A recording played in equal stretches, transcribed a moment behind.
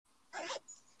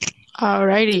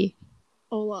Alrighty.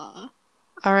 Hola.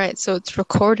 All right, so it's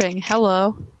recording.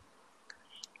 Hello.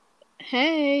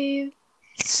 Hey.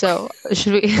 So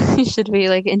should we should we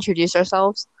like introduce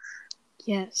ourselves?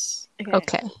 Yes. Okay.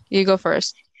 Okay, you go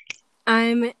first.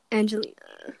 I'm Angelina.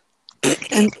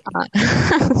 And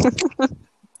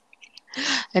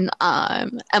and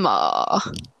I'm Emma.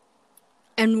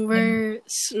 And we're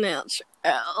Snatch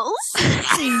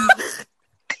Else.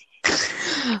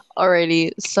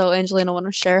 Alrighty, so Angelina, want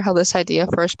to share how this idea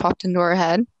first popped into our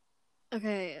head?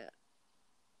 Okay.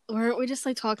 Weren't we just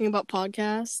like talking about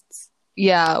podcasts?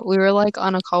 Yeah, we were like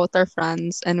on a call with our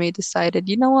friends and we decided,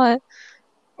 you know what?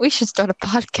 We should start a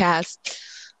podcast.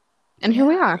 And here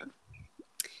we Yeah. are.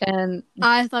 And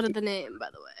I thought of the name, by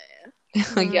the way.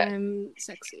 Because yeah, I'm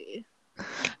sexy.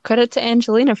 credit to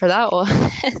Angelina for that one.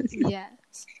 Yes.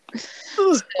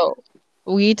 So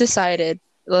we decided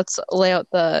let's lay out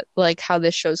the like how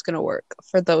this show's gonna work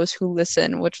for those who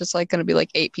listen, which is like gonna be like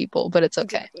 8 people, but it's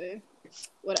okay. Exactly.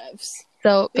 Whatevs.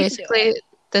 So We should do basically,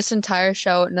 this entire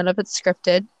show, none of it's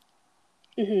scripted,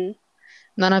 it.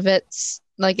 none of it's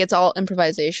like it's all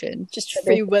improvisation. Just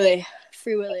free willy.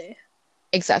 Free willy.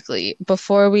 Exactly.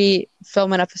 Before we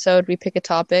film an episode, we pick a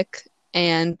topic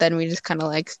and then we just kind of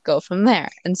like go from there.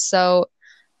 And so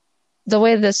the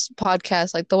way this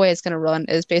podcast, like the way it's gonna run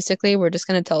is basically we're just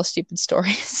gonna tell stupid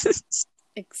stories.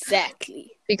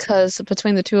 Exactly. Because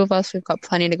between the two of us, we've got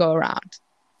plenty to go around.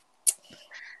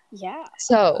 Yeah.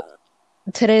 So,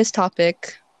 today's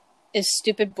topic, Is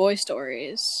stupid boy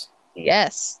stories.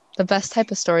 yes, the best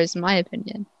type of stories, in my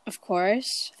opinion. Of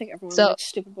course. I think everyone So, likes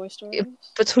stupid boy stories.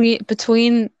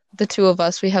 between the two of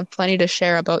us, we have plenty to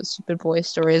share about stupid boy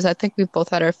stories. I think we've both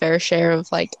had our fair share of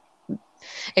like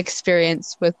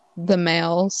experience with the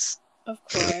males. Of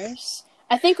course.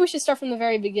 I think we should start from the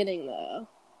very beginning, though.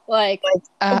 Like,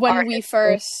 when our we history.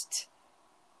 first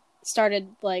started,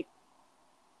 like,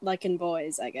 liking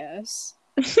boys, I guess.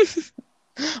 Well,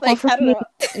 Like, for I don't me,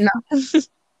 know. no.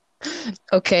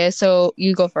 Okay, so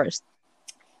you go first.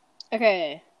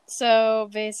 Okay, so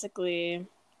basically...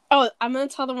 Oh, I'm gonna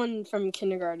tell the one from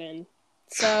kindergarten.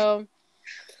 So,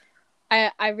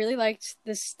 I really liked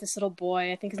this little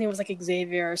boy. I think his name was, like,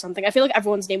 Xavier or something. I feel like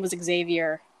everyone's name was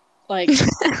Xavier, like,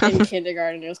 in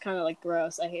kindergarten. It was kind of, like,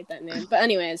 gross. I hate that name. But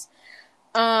anyways,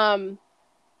 I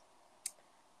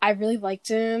really liked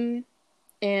him,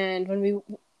 and when we,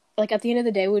 like, at the end of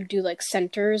the day, we would do, like,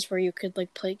 centers where you could,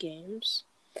 like, play games,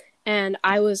 and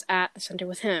I was at the center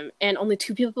with him, and only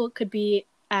 2 people could be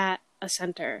at a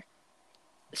center,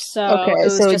 so Okay, it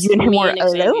was so just you and him me were and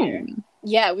Xavier. alone.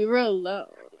 Yeah, we were alone,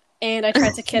 and I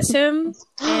tried to kiss him,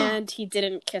 and he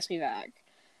didn't kiss me back,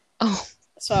 Oh,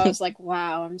 so I was like,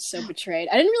 wow, I'm so betrayed.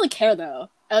 I didn't really care, though.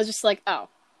 I was just like, oh.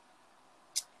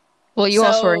 well, you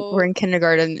also were So, in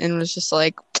kindergarten and was just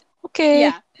like, okay.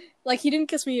 yeah. Like, he didn't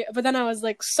kiss me, but then I was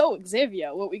like, so,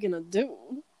 Xavier, what we gonna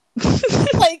do?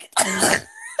 Like,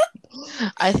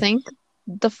 I think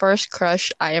the first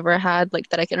crush I ever had, like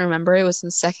that I can remember, it was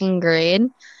in second grade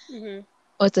mhm.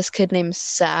 with this kid named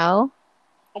Sal,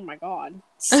 Oh my god.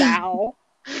 Sal.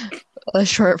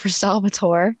 short for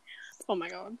Salvatore. Oh my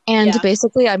god. And Yeah.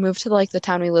 basically, I moved to like the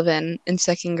town we live in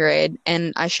second grade,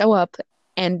 and I show up,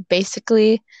 and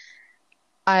basically,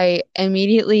 I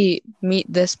immediately meet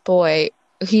this boy.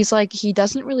 He's like, he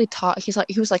doesn't really talk. He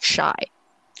was like shy.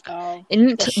 Oh. He The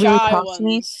didn't really shy talk to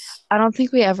me. ones. I don't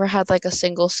think we ever had like a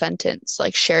single sentence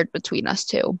like shared between us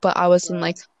two, but I was in Bro.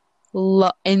 like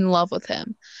in love with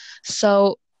him.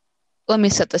 So let me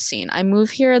set the scene. I move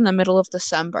here in the middle of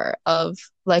December of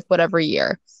like whatever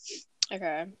year.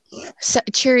 Okay.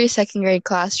 Cheery second grade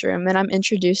classroom, and I'm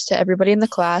introduced to everybody in the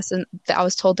class, and I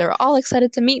was told they were all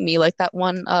excited to meet me, like that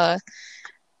one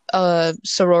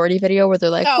sorority video where they're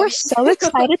like, Oh. "We're so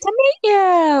excited to meet you."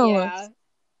 Yeah. Oh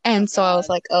And so I was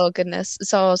god. like, "Oh goodness."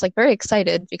 So I was like very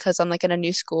excited because I'm like in a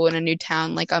new school in a new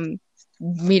town, like I'm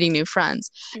meeting new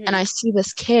friends. And I Mhm. see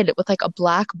this kid with like a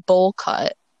black bowl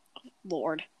cut.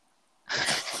 Lord.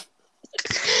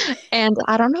 And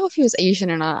I don't know if he was Asian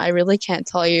or not. I really can't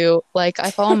tell you. Like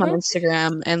I follow him on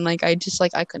Instagram and like I just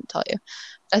like I couldn't tell you.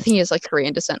 I think he has like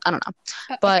Korean descent. I don't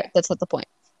know. But Okay. that's not the point.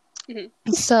 Mhm.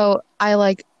 So I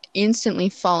like instantly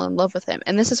fall in love with him.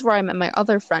 And this is where I met my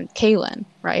other friend, Kaylin,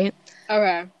 right?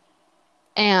 Okay.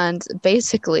 And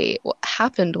basically what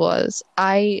happened was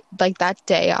I like that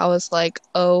day I was like,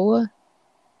 "Oh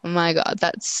my God,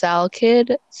 that Sal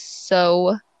kid,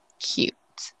 so cute."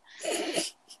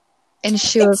 And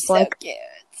she was It's so like, cute.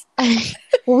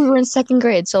 well, we were in second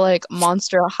grade, so like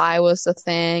Monster High was the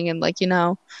thing, and like, you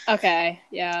know. Okay.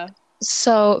 Yeah.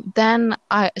 So then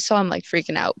so I'm like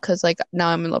freaking out because like now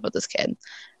I'm in love with this kid.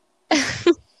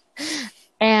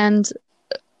 And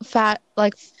fat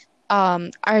like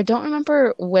I don't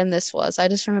remember when this was. I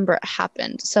just remember it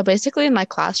happened. So basically in my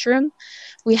classroom,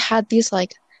 we had these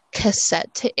like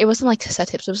it wasn't like cassette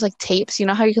tapes, it was like tapes. You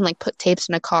know how you can like put tapes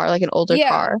in a car, like an older Yeah.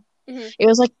 car? Hmm. It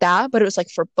was like that, but it was like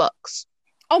for books.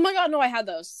 Oh my God, no, I had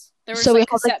those. There was So we like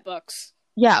had like cassette books.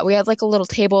 yeah, we had like a little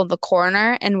table in the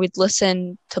corner and we'd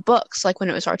listen to books like when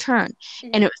it was our turn.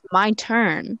 And Hmm. it was my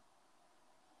turn.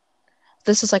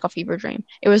 This is like a fever dream.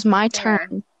 It was my Okay.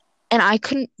 turn and I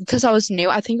couldn't because I was new.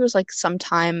 I think it was like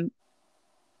sometime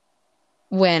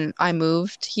when I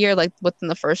moved here, like within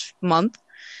the first month,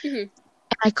 Hmm.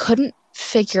 and I couldn't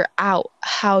figure out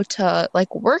how to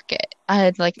like work it. I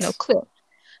had like no clue.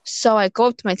 So I go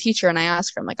up to my teacher and I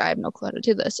ask her, I'm like, I have no clue how to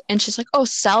do this. And she's like, oh,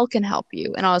 Sal can help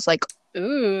you. And I was like,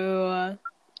 Ooh.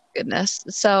 goodness.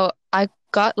 So I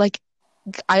got like,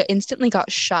 I instantly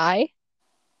got shy.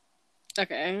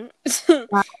 Okay.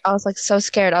 I was like so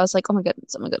scared. I was like, oh my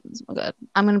goodness, oh my goodness, oh my God.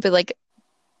 I'm gonna be like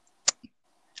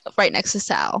right next to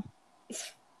Sal.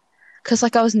 Because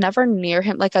like I was never near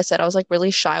him. Like I said, I was like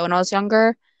really shy when I was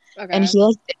younger. And Okay. he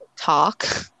like didn't talk.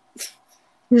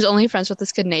 He was only friends with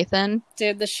this kid Nathan.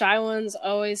 Dude, the shy ones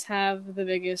always have the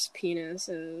biggest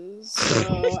penises.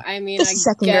 So, I mean, This I is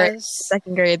second grade. guess.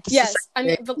 Second grade. This is Yes, I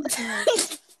second mean, grade.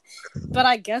 but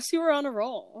I guess you were on a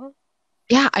roll.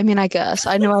 Yeah, I mean, I guess.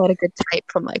 I knew I had a good type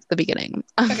from like the beginning.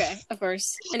 Okay, of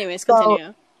course. Anyways, So,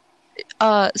 continue.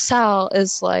 Sal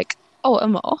is like, "Oh,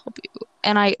 Emma, I'll help you."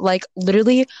 And I like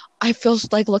literally, I feel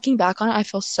like looking back on it, I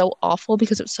feel so awful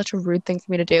because it was such a rude thing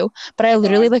for me to do. But I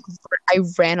literally God. like I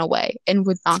ran away and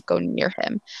would not go near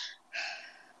him.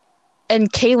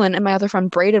 And Kaylin and my other friend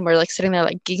Brayden were like sitting there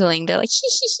like giggling. They're like, hee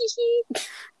hee hee hee.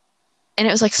 And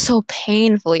it was like so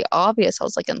painfully obvious I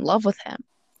was like in love with him.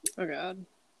 Oh, God.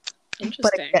 But it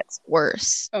Interesting. gets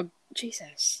worse. Oh,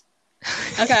 Jesus.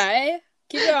 Okay,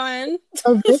 keep going.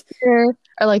 So this year,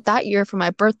 or like that year for my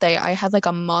birthday, I had like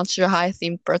a Monster High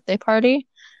themed birthday party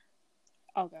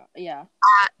Oh, God. Yeah.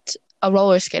 at a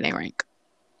roller skating rink.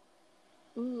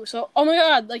 Ooh, so, oh my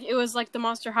God, like, it was like the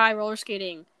Monster High roller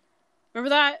skating. Remember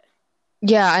that?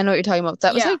 Yeah, I know what you're talking about.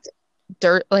 That was Yeah. like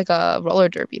dirt, like a roller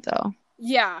derby though.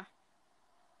 Yeah.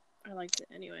 I liked it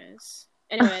anyways.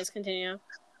 Anyways, continue.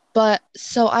 But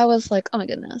so I was like, oh my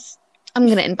goodness, I'm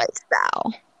gonna invite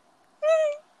Sal.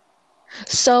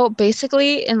 So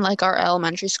basically, in like our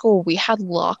elementary school, we had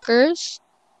lockers.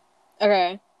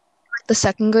 Okay. The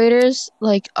second graders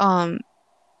like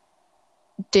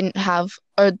didn't have,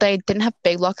 or they didn't have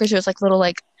big lockers. It was like little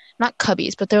like not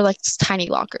cubbies, but they're like tiny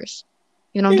lockers.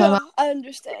 You know what I'm talking Yeah, about? I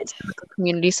understand. It's like a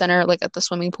community center, like at the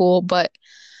swimming pool. But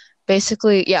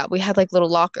basically, yeah, we had like little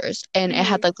lockers, and it Hmm.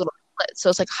 had like little outlets. So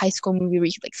it's like High School Movie where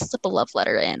you could like slip a love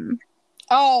letter in.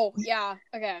 Oh, yeah.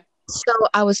 Okay. So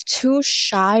I was too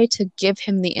shy to give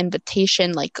him the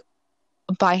invitation like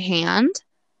by hand.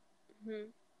 Hmm.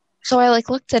 So I like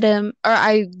looked at him, or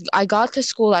I got to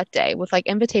school that day with like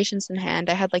invitations in hand.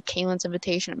 I had like Kaylin's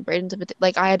invitation and Braden's invitation.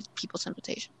 Like I had people's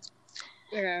invitations,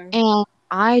 Okay. and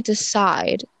I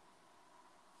decide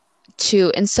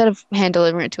to, instead of hand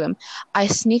delivering it to him, I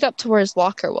sneak up to where his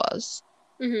locker was,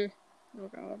 Hmm.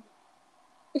 Oh, God.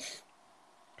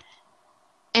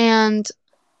 and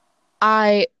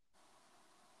I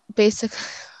basically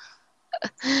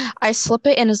I slip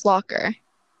it in his locker,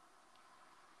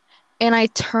 and I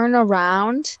turn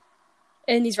around.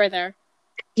 And he's right there.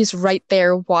 He's right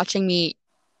there watching me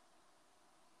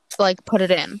like put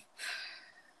it in.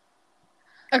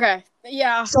 Okay.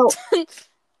 Yeah. So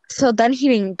so then he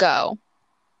didn't go,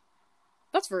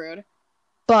 That's rude.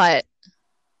 but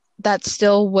that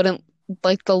still wouldn't,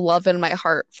 like the love in my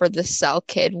heart for this Sal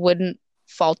kid wouldn't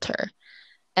falter.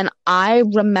 And I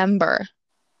remember,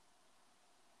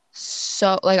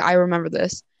 so like I remember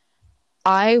this.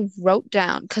 I wrote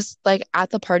down because like at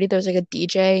the party there's like a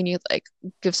DJ and you like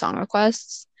give song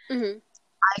requests. Hmm.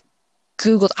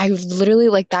 Googled, I literally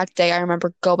like that day I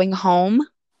remember going home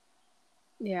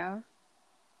Yeah.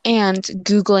 and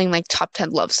Googling like top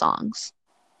 10 love songs.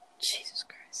 Jesus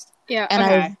Christ. Yeah. And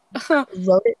I Okay.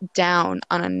 wrote it down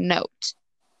on a note.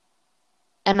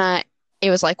 And it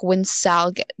was like when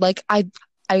Sal get like I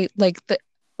like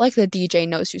the DJ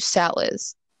knows who Sal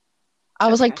is. I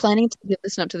was like Okay. planning to give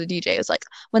this note to the DJ. It was like,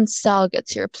 when Sal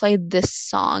gets here, play this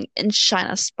song and shine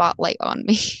a spotlight on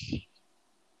me.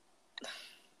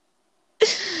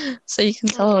 So you can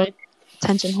Oh tell my.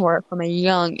 attention whore from a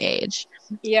young age.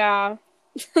 Yeah.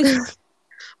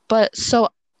 But so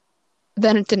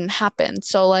then it didn't happen.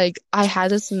 So like I had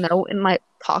this note in my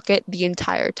pocket the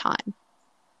entire time.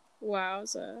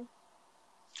 Wowza.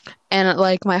 And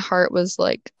like my heart was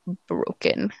like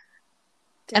broken.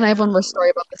 And I have one more Damn. story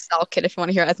about the Sal kid if you want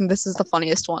to hear it. I think this is the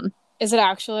funniest one. Is it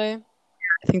actually?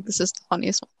 I think this is the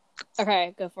funniest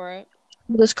Okay, go for it.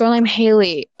 one. This girl named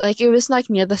Haley, like it was like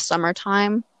near the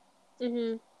summertime,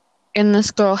 Mm-hmm. and this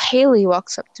girl Haley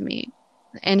walks up to me,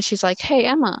 and she's like, "Hey,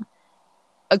 Emma,"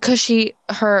 because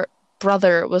her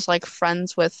brother was like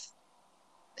friends with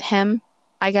him,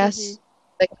 I Mm-hmm. guess.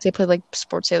 Like they played like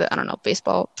sports together. I don't know,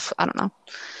 baseball. I don't know.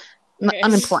 Okay.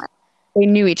 Unimportant. They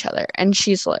knew each other, and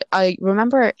she's like, I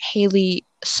remember Haley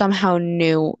somehow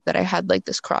knew that I had like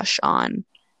this crush on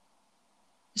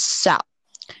Sal.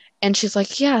 And she's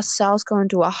like, yeah, Sal's going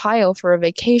to Ohio for a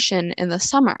vacation in the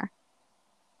summer.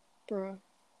 Bro.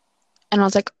 And I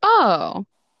was like, oh.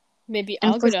 Maybe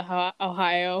And I'll go to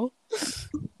Ohio.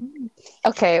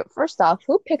 okay, first off,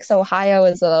 who picks Ohio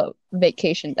as a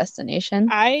vacation destination?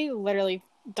 I literally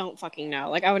don't fucking know.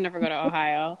 Like, I would never go to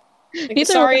Ohio. Like,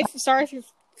 Neither would sorry if you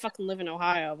fucking live in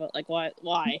Ohio, but like, what?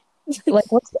 Why? I. Like,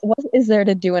 what is there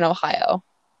to do in Ohio?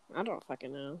 I don't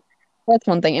fucking know. That's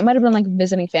one thing. It might have been like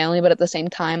visiting family, but at the same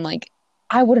time, like,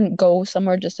 I wouldn't go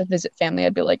somewhere just to visit family.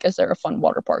 I'd be like, is there a fun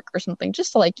water park or something?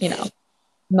 Just to like,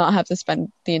 not have to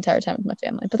spend the entire time with my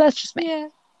family. But that's just me. Yeah.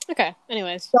 Okay.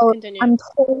 Anyways, So continue.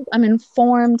 I'm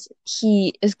informed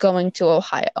he is going to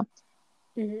Ohio.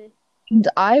 Mm-hmm. And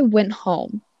I went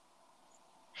home.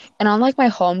 And on like my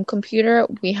home computer,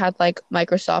 we had like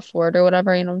Microsoft Word or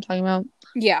whatever, you know what I'm talking about?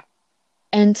 Yeah.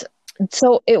 And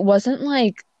so it wasn't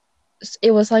like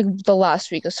it was like the last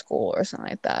week of school or something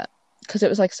like that. Because it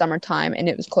was like summertime and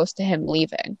it was close to him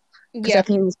leaving. Because I Yeah.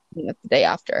 think he was leaving it the day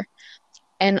after.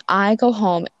 And I go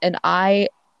home and I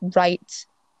write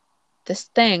this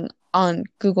thing on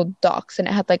Google Docs and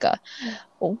it had like a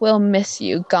 "We'll miss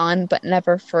you, gone but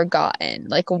never forgotten,"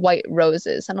 like white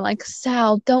roses. And I'm like,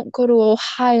 Sal, don't go to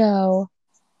Ohio.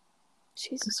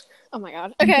 Jesus. Oh my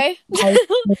God. Okay. I,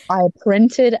 I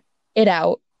printed it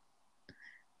out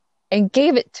and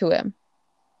gave it to him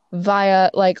via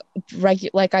like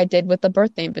I did with the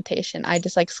birthday invitation. I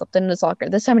just like slipped it in his locker.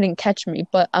 This time he didn't catch me,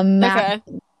 but Okay.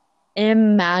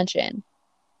 imagine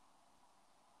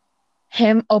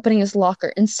him opening his locker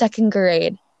in second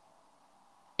grade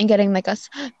and getting like us,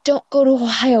 "Don't go to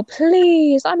Ohio,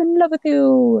 please. I'm in love with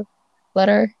you"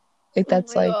 letter. Like Oh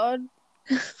that's my like God.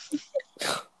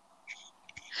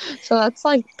 so that's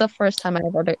like the first time I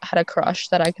ever had a crush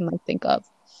that I can like think of.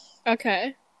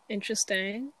 Okay.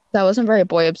 Interesting. That wasn't very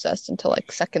boy obsessed until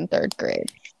like second, third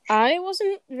grade. I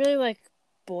wasn't really like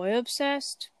boy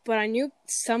obsessed, but I knew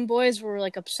some boys were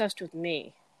like obsessed with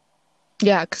me.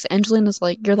 Yeah, because Angelina's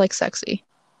like, you're like sexy.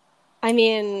 I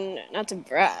mean, not to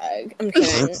brag. I'm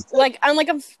kidding.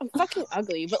 I'm fucking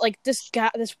ugly, but like this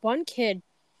one kid,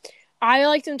 I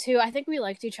liked him too. I think we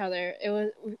liked each other.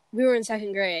 We were in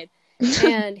second grade,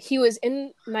 and he was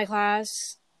in my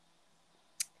class.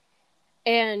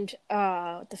 And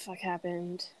what the fuck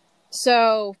happened?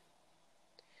 So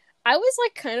I was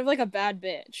like kind of like a bad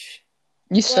bitch.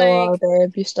 You still are, Like,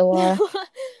 babe. You still are.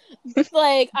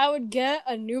 like I would get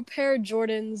a new pair of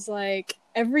Jordans like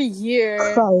every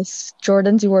year. Christ.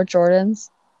 Jordans, you wore Jordans?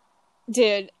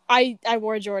 Dude, I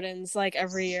wore Jordans like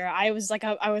every year.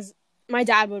 My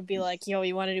dad would be like, "Yo,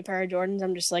 you want a new pair of Jordans?"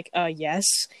 I'm just like, yes."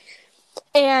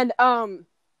 And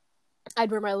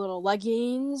I'd wear my little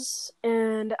leggings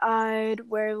and I'd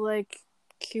wear like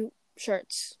cute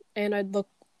shirts and I'd look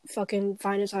fucking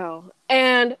fine as hell.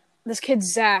 And this kid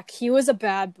Zach, he was a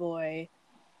bad boy.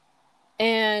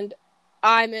 And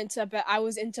I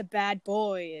was into bad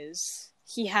boys.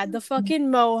 He had the fucking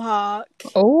mohawk.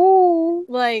 Oh.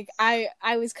 Like I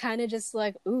was kind of just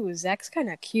like, ooh, Zach's kind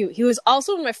of cute. He was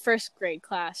also in my first grade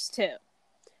class too.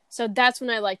 So that's when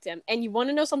I liked him. And you want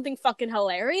to know something fucking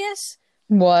hilarious?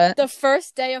 What? The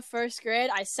first day of first grade,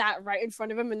 I sat right in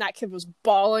front of him and that kid was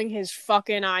bawling his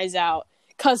fucking eyes out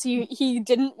because he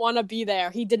didn't want to be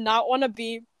there. He did not want to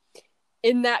be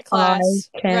in that class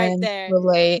I can right there.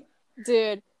 relate.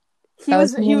 Dude, he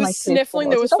was sniffling.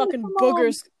 There was fucking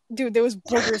boogers. Dude, there was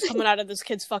boogers coming out of this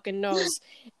kid's fucking nose.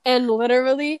 And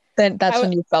literally... Then that's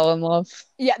when you fell in love.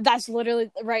 Yeah, that's literally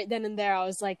right then and there. I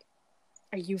was like,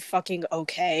 are you fucking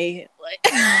okay?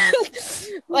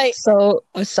 Like, So,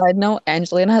 a side note,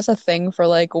 Angelina has a thing for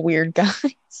like weird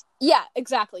guys. yeah,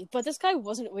 exactly. But this guy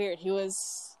wasn't weird. He was,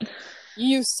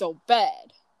 you so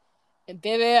bad. And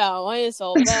baby, I want you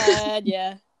so bad.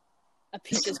 Yeah. A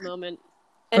Peaches moment.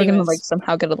 Anyways. We're gonna like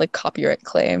somehow get a like copyright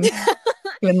claim.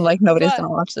 Even like nobody's gonna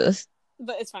watch this.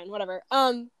 But it's fine, whatever.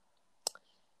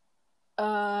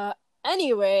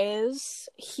 Anyways,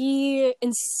 he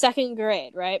in second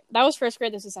grade, right? That was first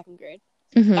grade, this is second grade.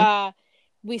 Mm-hmm.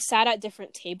 We sat at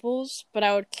different tables, but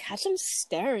I would catch him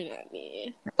staring at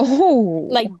me. Oh.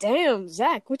 Like, damn,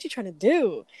 Zach, what you trying to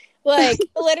do? Like,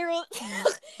 literally,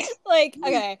 like,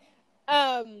 okay.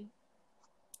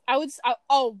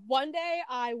 One day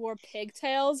I wore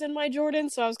pigtails in my Jordan,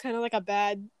 so I was kind of like a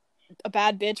bad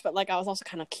bitch, but like I was also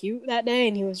kind of cute that day,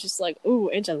 and he was just like,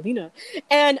 "Ooh, Angelina,"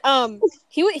 and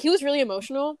he was really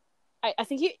emotional. I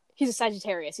think he's a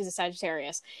Sagittarius. He's a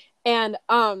Sagittarius, and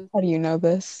How do you know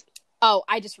this? oh,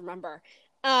 I just remember,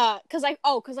 because I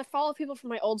follow people from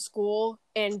my old school,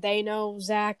 and they know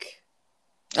Zach.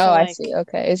 So, Oh, I like, see.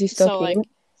 Okay, is he still so cute? like,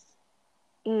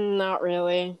 not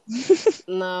really.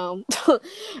 No.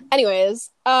 Anyways,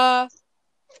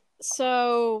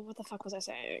 so what the fuck was I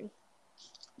saying?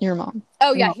 Your mom.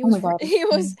 Oh yeah, No, he oh was my God.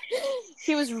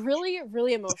 he was really,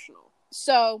 really emotional.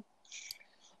 So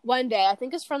one day, I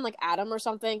think his friend like Adam or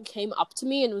something came up to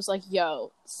me and was like,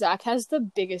 "Yo, Zach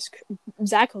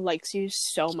likes you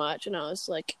so much," and I was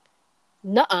like,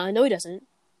 "Nuh-uh, no, he doesn't."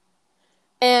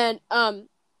 And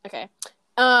okay,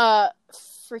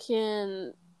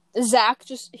 freaking Zach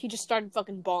just started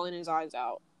fucking bawling his eyes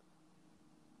out,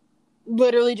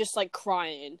 literally just like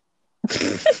crying.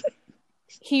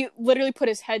 He literally put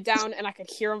his head down, and I could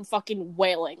hear him fucking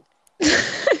wailing. He's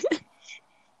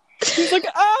like,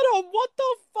 Adam, what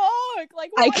the fuck?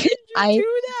 Like, why did you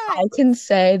do that? I can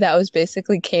say that was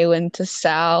basically Kaylin to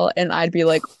Sal, and I'd be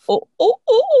like, oh,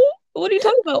 what are you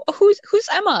talking about? Who's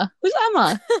Emma? Who's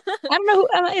Emma? I don't know who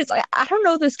Emma is. Like, I don't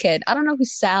know this kid. I don't know who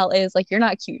Sal is. Like, you're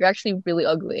not cute. You're actually really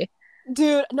ugly.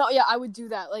 Dude, no, yeah, I would do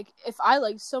that. Like, if I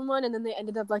liked someone and then they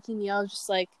ended up liking me, I was just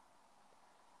like,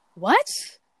 what?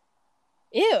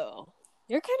 Ew.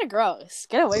 You're kind of gross.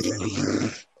 Get away from me.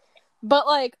 But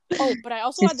like, but I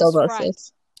also had this friend.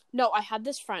 No, I had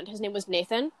this friend. His name was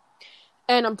Nathan.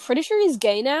 And I'm pretty sure he's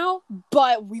gay now,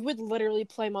 but we would literally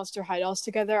play Monster High Dolls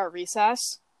together at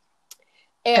recess.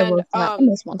 And I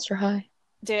miss Monster High.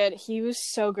 Dude, he was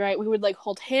so great. We would like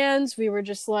hold hands. We were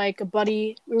just like a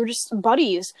buddy. We were just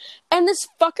buddies. And this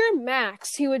fucker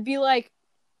Max, he would be like,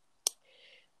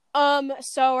 so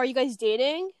are you guys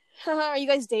dating? Are you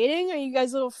guys dating? Are you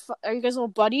guys little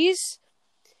buddies?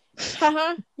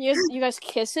 Haha. You guys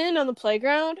kissing on the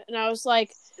playground? And I was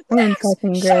like, Max,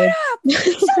 shut up!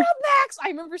 Shut up, Max! I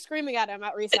remember screaming at him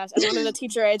at recess, and one of the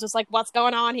teacher aides was like, "What's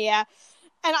going on here?"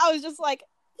 And I was just like,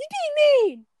 "He's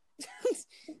being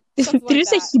mean." Did you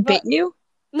say he bit you?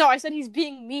 No, I said he's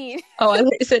being mean. Oh, I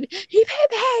said he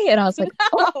bit, and I was like,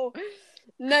 no.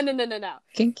 No.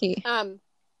 Kinky.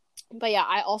 But yeah,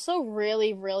 I also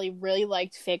really, really, really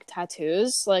liked fake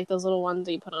tattoos, like those little ones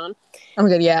that you put on. Oh my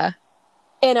God, yeah.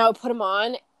 And I would put them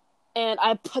on, and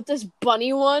I put this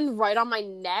bunny one right on my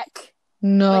neck.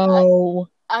 No. Like,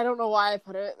 I don't know why I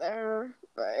put it there,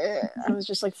 but I was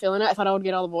just like feeling it. I thought I would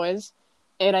get all the boys,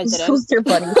 and I didn't. Was your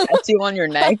bunny tattoo on your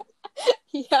neck?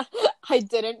 Yeah, I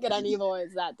didn't get any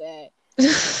boys that day.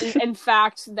 In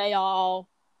fact, they all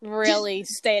really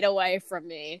stayed away from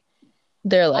me.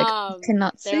 They're like, I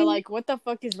cannot see. They're like, what the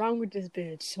fuck is wrong with this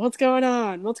bitch? What's going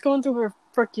on? What's going through her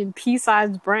freaking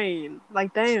pea-sized brain?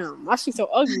 Like, damn, why is she so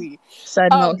ugly?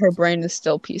 Side note, her brain is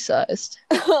still pea-sized.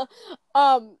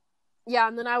 Yeah,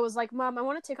 and then I was like, Mom, I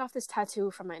want to take off this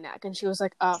tattoo from my neck. And she was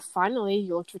like, finally,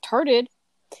 you looked retarded.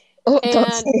 Oh, and...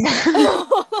 don't say that.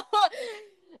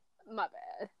 My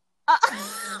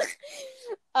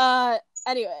bad.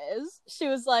 Anyways, she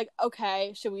was like,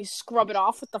 okay, should we scrub it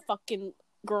off with the fucking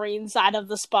green side of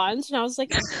the sponge? And I was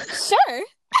like, sure.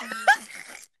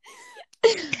 and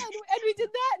we did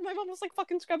that, and my mom was like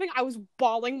fucking scrubbing. I was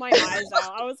bawling my eyes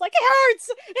out. I was like, it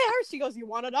hurts. She goes, you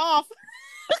want it off?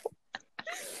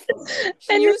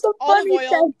 She and used it's a olive funny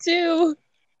oil tattoo.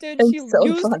 Dude, she used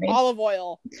olive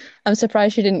oil. I'm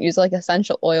surprised she didn't use like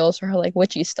essential oils for her like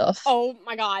witchy stuff. Oh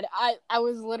my God, I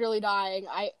was literally dying.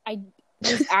 I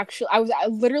was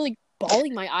literally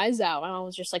bawling my eyes out, and I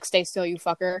was just like, stay still, you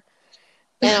fucker.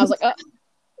 And I was like,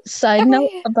 Side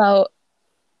note about,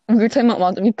 we were talking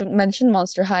about we mentioned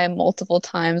Monster High multiple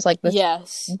times, like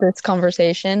this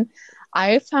conversation.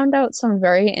 I found out some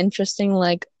very interesting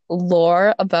like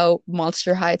lore about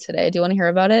Monster High today. Do you want to hear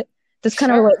about it? This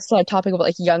kind of relates to our topic about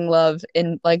like young love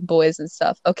in like boys and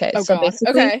stuff. Okay, so God.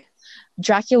 Basically,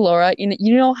 Draculaura,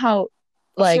 you know how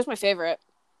like she was my favorite.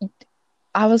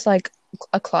 I was like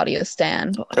a Claudia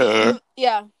stan.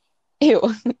 Yeah.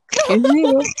 Ew. Excuse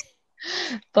me.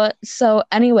 But so,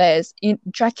 anyways,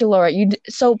 Draculaura.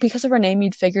 So because of her name,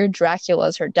 you'd figure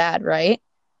Dracula's her dad, right?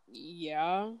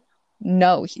 Yeah.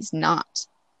 No, he's not.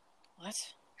 What?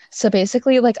 So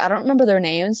basically, like I don't remember their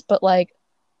names, but like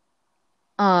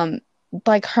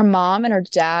her mom and her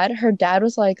dad. Her dad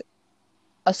was like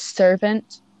a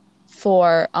servant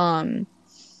for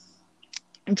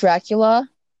Dracula.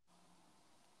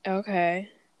 Okay.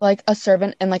 Like a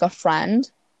servant and like a friend.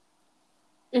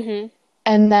 Mm-hmm.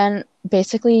 And then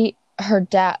basically her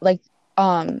dad, like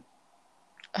um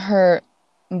her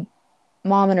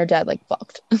mom and her dad like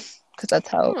fucked because that's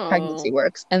how pregnancy Oh,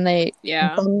 works. And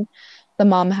yeah. then the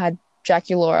mom had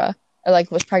Jackie Laura, or,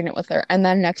 like was pregnant with her. And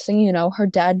then next thing you know, her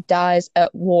dad dies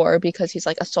at war because he's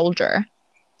like a soldier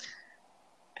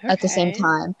at the same Okay.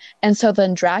 time. And so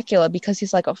then Dracula, because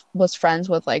he's like was friends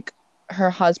with like her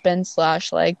husband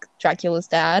slash like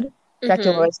Mm-hmm.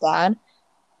 Dracula's dad,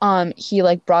 he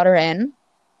like brought her in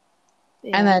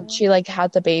and then Yeah. she like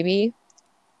had the baby.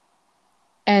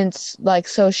 And like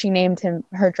so she named him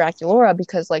her Draculaura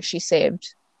because like she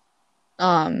saved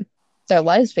um their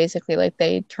lives basically. Like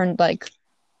they turned like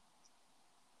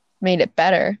made it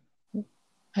better,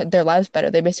 their lives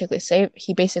better.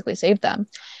 He basically saved them.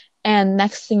 And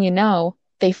next thing you know,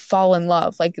 they fall in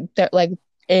love. Like they're like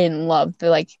in love. They're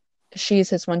like she's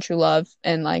his one true love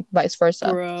and like vice versa.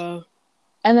 Bruh.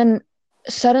 And then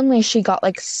suddenly she got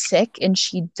like sick and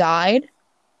she died.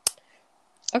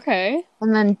 Okay.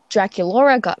 And then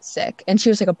Draculaura got sick and she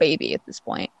was like a baby at this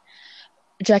point.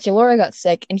 Draculaura got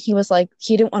sick and he was like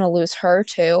he didn't want to lose her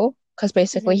too because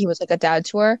basically Mm-hmm. he was like a dad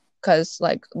to her because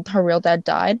like her real dad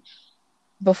died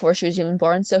before she was even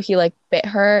born. So he like bit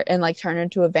her and like turned her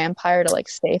into a vampire to like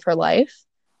save her life.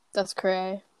 That's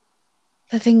cray.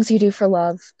 The things you do for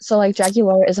love. So like Jackie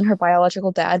Laura isn't her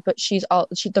biological dad, but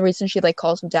the reason she like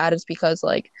calls him dad is because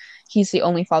like he's the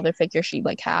only father figure she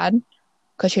like had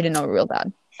because she didn't know a real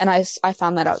dad. And I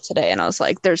found that out today and I was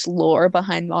like, there's lore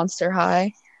behind Monster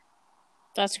High,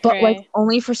 That's but like cray.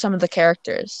 only for some of the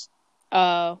characters.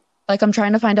 Oh. Like I'm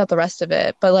trying to find out the rest of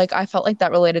it, but like I felt like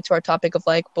that related to our topic of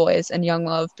like boys and young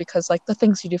love because like the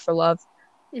things you do for love,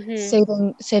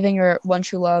 Mm-hmm. saving your one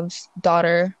true love's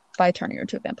daughter by turning her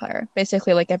into a vampire.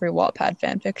 Basically like every Wattpad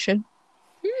fan fiction.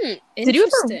 Hmm. Did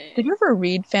Interesting. you ever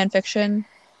read fan fiction?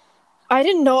 I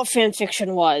didn't know what fan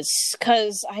fiction was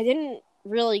because I didn't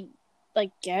really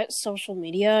like get social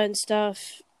media and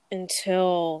stuff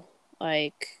until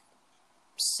like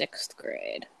sixth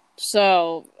grade.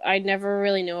 So I never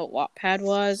really knew what Wattpad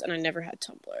was, and I never had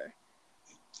Tumblr.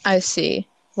 I see.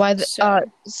 Why So,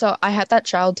 so I had that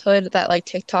childhood that like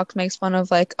TikTok makes fun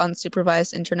of like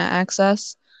unsupervised internet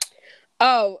access.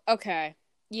 oh, okay,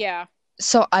 yeah.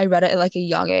 So I read it at like a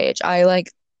young age. I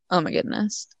like oh my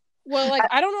goodness. Well, like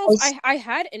I I don't know if was I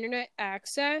had internet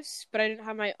access, but I didn't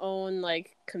have my own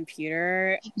like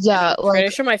computer, and yeah, I'm like pretty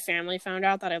sure my family found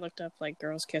out that I looked up like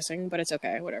girls kissing, but it's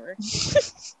okay, whatever.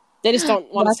 They just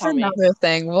don't want to that's tell me. another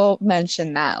thing. We'll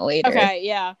mention that later. Okay,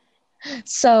 yeah.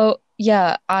 So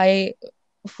yeah,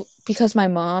 because my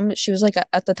mom, she was like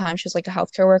at the time she was like a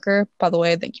healthcare worker. By the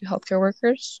way, thank you, healthcare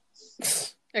workers.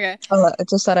 Okay. I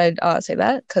just thought I'd say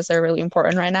that because they're really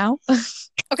important right now.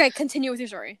 Okay, continue with your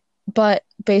story. But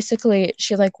basically,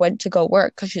 she like went to go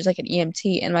work because she's like an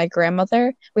EMT, and my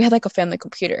grandmother, we had like a family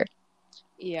computer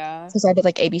Yeah. because I did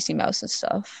like ABC Mouse and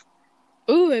stuff.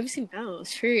 Ooh, I've seen mouse.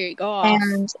 Sure, go off.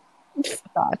 And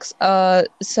docs.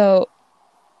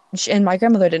 And my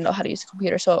grandmother didn't know how to use a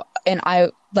computer, so and I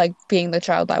like being the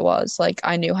child I was, like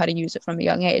I knew how to use it from a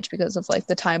young age because of like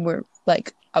the time where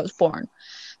like I was born.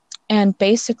 And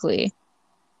basically,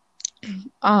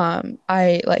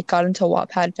 I like got into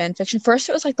Wattpad fan fiction. First,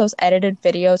 it was like those edited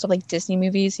videos of like Disney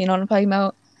movies. You know what I'm talking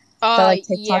about? That like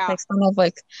TikTok Yeah. makes fun of,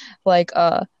 like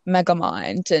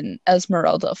Megamind and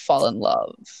Esmeralda fall in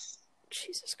love,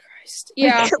 Jesus Christ. like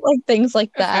Yeah. like things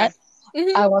like Okay. that.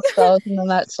 Hmm. I watched those, and then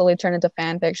that slowly turned into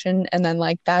fan fiction, and then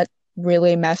like that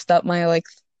really messed up my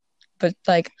but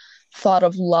like thought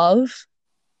of love.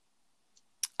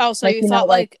 Oh, so Like you you know, thought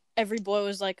like like every boy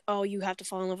was like, oh, you have to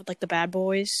fall in love with like the bad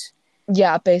boys?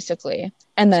 yeah, basically.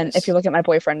 And then if you Jesus. look at my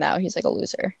boyfriend now, he's like a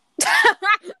loser.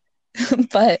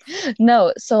 But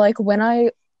no, so like when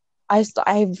I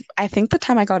think the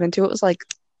time I got into it was like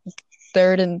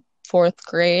third and fourth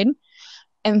grade.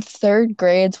 And third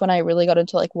grade's when I really got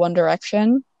into like One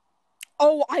Direction.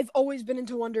 Oh, I've always been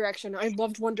into One Direction. I've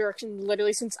loved One Direction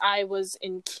literally since I was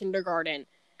in kindergarten.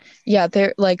 Yeah,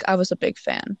 they're like I was a big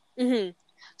fan. Hmm.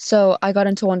 So I got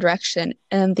into One Direction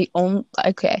and the only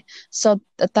okay. So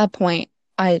at that point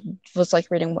I was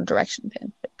like reading One Direction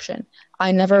fan fiction.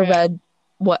 I never Okay. read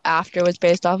what After was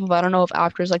based off of. I don't know if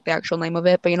After is like the actual name of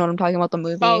it, but you know what I'm talking about, the Oh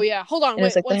movie. yeah. Hold on. It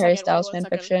was Wait like the one Harry second. Wait Styles one fan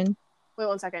second. fiction. Wait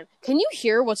 1 second. Can you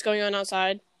hear what's going on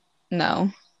outside?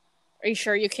 No. Are you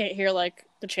sure you can't hear like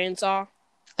the chainsaw?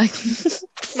 Like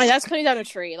My dad's cutting down a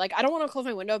tree. Like I don't want to close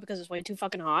my window because it's way too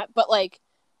fucking hot. But like,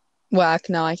 whack,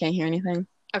 no, I can't hear anything.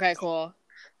 okay, cool.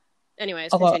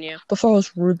 Anyways, Uh, continue. Before I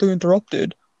was rudely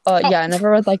interrupted. Oh, Yeah, I never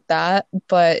read like that,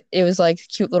 but it was like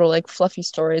cute little like fluffy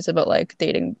stories about like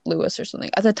dating Lewis or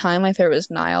something. At the time, my favorite was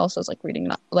Niall, so I was like reading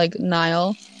like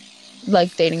Niall,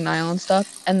 like dating Niall and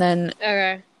stuff. And then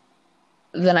okay.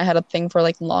 then I had a thing for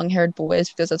like long-haired boys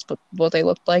because that's what they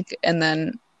looked like. And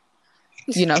then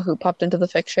you know who popped into the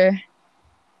picture?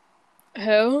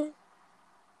 Who?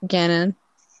 Gannon.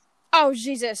 Oh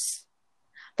Jesus!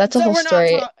 That's a So whole we're not story.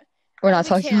 talking. We're not We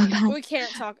talking about can't. that. We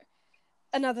can't talk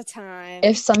another If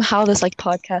time. somehow this like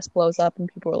podcast blows up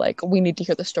and people are like, we need to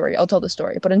hear the story, I'll tell the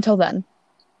story. But until then,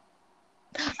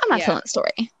 I'm not Yeah. telling the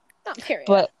story. Not period.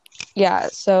 But yeah,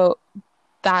 so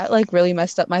that like really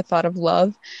messed up my thought of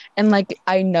love. And like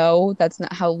I know that's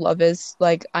not how love is.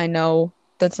 Like I know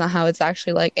that's not how it's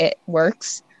actually like it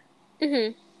works. Hmm.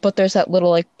 But there's that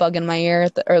little like bug in my ear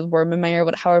or worm in my ear,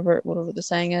 whatever the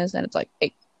saying is, and it's like,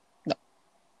 hey, no,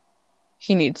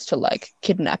 he needs to like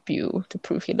kidnap you to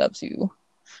prove he loves you.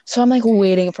 So I'm like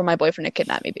waiting for my boyfriend to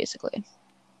kidnap me, basically.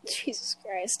 Jesus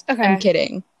Christ. I'm Okay.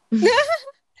 kidding.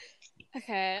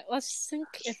 Okay, let's think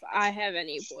if I have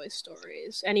any boy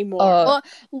stories anymore. Uh,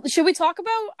 Well, should we talk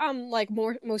about like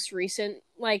more most recent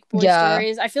like boy yeah,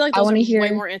 stories? I feel like I those want are to way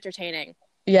hear. more entertaining.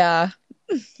 Yeah,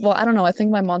 well, I don't know. I think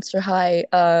my Monster High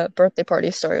birthday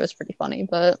party story was pretty funny,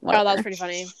 but Oh, that was whatever. pretty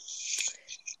funny.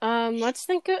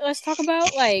 Let's talk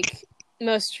about like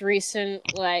most recent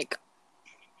like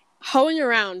hoeing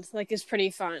around like is pretty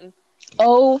fun.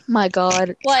 Oh my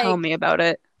God, tell Like me about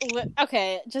it.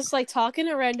 okay, just like talking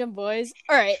to random boys.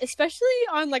 All right, especially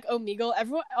on like Omegle,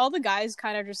 everyone, all the guys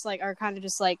kind of just like are kind of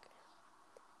just like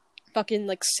fucking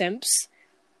like simps.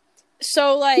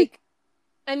 So like,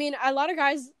 I mean, a lot of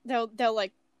guys they'll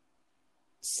like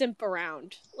simp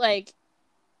around like,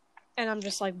 and I'm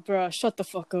just like, bruh, shut the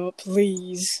fuck up,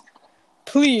 please,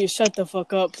 please shut the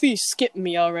fuck up, please skip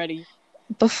me already.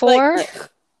 Like, Before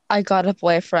I got a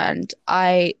boyfriend,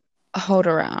 I hoed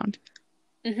around.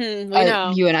 we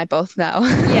know. You and I both know.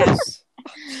 Yes.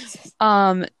 Oh, Jesus.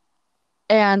 Um,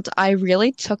 and I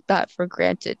really took that for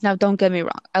granted. Now, don't get me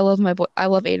wrong. I love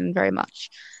Aiden very much.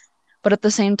 But at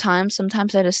the same time,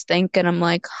 sometimes I just think and I'm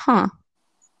like, huh.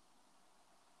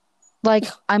 Like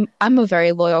I'm a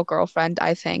very loyal girlfriend,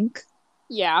 I think.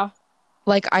 Yeah.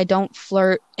 Like I don't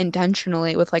flirt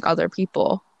intentionally with like other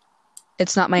people.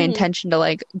 It's not my Mm-hmm. intention to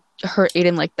like hurt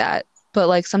Aiden like that. But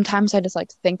like sometimes I just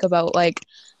like think about like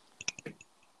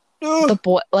the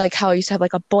boy, like how I used to have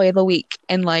like a boy of the week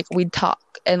and like we'd talk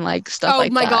and like stuff Oh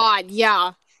like my that. god,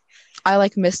 yeah. I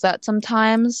like miss that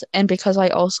sometimes. And because I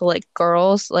also like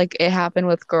girls, like it happened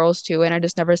with girls too. And I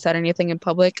just never said anything in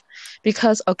public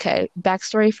because, okay,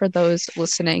 backstory for those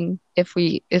listening, if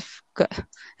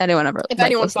anyone ever If like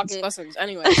anyone listens. fucking listens,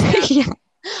 anyways, yeah.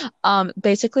 Yeah.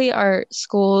 Basically our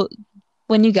school,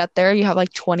 when you get there, you have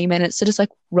like 20 minutes to just like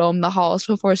roam the halls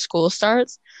before school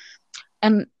starts.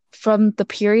 And from the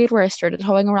period where I started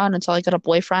hoeing around until I got a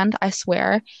boyfriend, I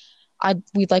swear,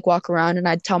 we'd like walk around and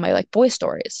I'd tell my like boy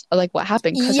stories of like what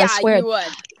happened because I Yeah, swear you would.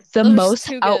 the Those are most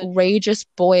too good. outrageous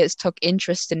boys took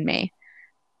interest in me.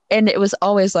 And it was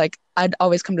always like I'd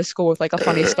always come to school with like a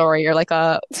funny story or like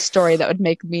a story that would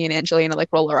make me and Angelina like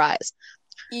roll our eyes.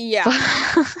 Yeah.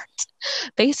 But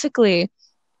basically,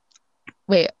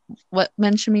 wait, what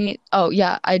mentioned me? Oh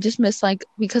yeah, I just miss like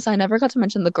because I never got to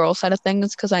mention the girl side of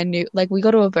things because I knew like we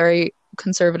go to a very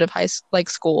conservative like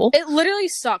school. It literally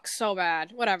sucks so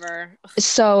bad. Whatever.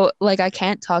 So like I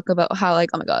can't talk about how like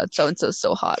oh my God, so and so's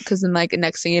so hot because then like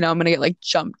next thing you know I'm gonna get like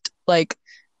jumped like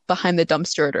behind the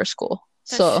dumpster at our school.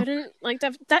 That So shouldn't like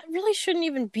that really shouldn't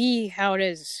even be how it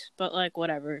is. But like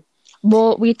whatever.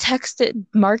 well we texted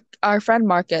our friend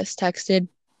Marcus texted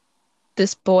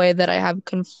this boy that I have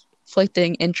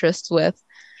conflicting interests with,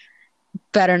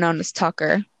 better known as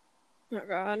Tucker. Oh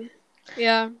god.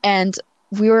 Yeah. And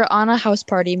we were on a house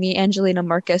party, me, Angelina,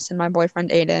 Marcus, and my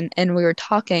boyfriend Aiden, and we were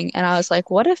talking, and I was like,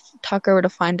 what if Tucker were to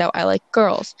find out I like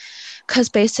girls? Because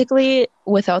basically,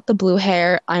 without the blue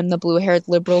hair, I'm the blue-haired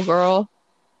liberal girl,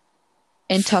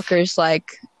 and Tucker's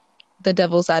like the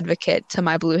devil's advocate to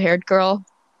my blue-haired girl,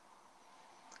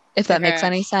 if that makes Okay.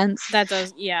 any sense. That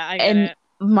does. Yeah, I get And it.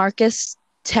 Marcus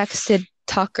texted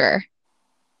Tucker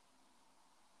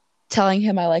telling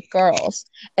him I like girls.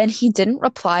 And he didn't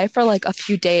reply for like a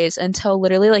few days until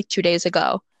literally like 2 days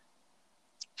ago.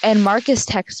 And Marcus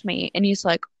texts me and he's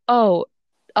like, oh,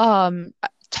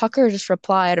 Tucker just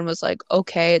replied and was like,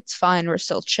 okay, it's fine, we're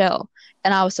still chill.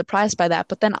 And I was surprised by that.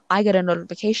 But then I get a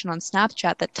notification on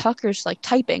Snapchat that Tucker's like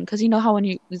typing because you know how when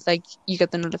you like you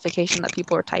get the notification that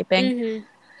people are typing. Mm-hmm.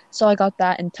 So I got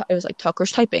that and it was like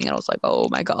Tucker's typing and I was like, oh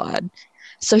my God.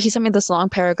 So he sent me this long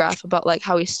paragraph about like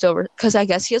how he's still because I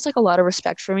guess he has like a lot of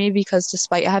respect for me because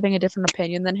despite having a different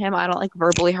opinion than him, I don't like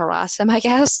verbally harass him, I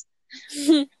guess.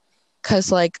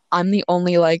 Because like I'm the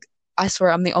only like I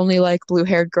swear I'm the only like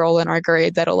blue-haired girl in our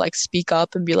grade that'll like speak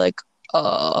up and be like,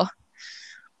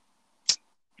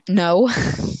 no.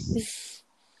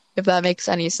 if that makes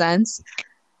any sense.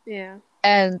 Yeah.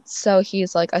 And so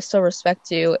he's like, I still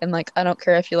respect you, and like, I don't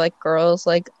care if you like girls.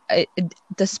 Like,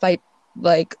 despite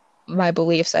like my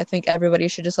beliefs, I think everybody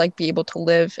should just like be able to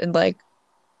live in like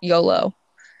YOLO.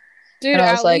 Dude, And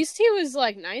I was at like, least he was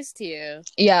like nice to you.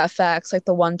 yeah, facts. Like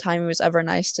the one time he was ever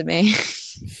nice to me.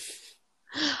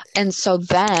 And so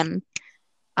then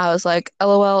I was like,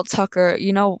 LOL, Tucker,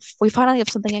 we finally have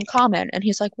something in common. And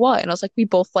he's like, what? And I was like, we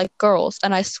both like girls.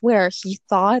 And I swear he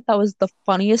thought that was the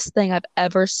funniest thing I've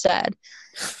ever said.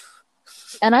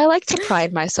 And I like to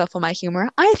pride myself on my humor.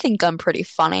 I think I'm pretty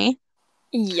funny.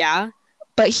 Yeah.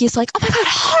 But he's like, oh my God,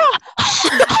 ha!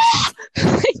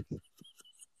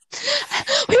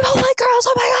 We both like girls,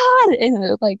 oh my God.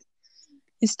 And like,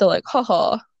 he's still like,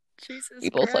 haha, Jesus we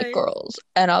both like Christ. girls.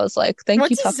 And I was like, thank you,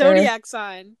 What's his Tucker. zodiac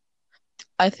sign?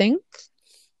 I think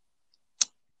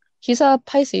he's a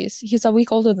Pisces. He's a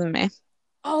week older than me.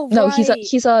 Oh, No,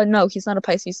 right. no, he's not a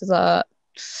Pisces. He's a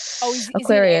Is he an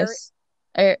Aquarius.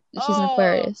 He's an Oh,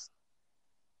 Aquarius.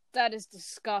 that is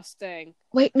disgusting.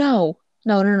 Wait, no.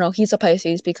 No. He's a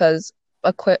Pisces because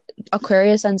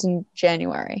Aquarius ends in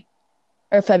January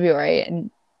or February. And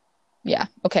yeah,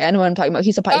 okay, I know what I'm talking about.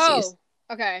 He's a Pisces.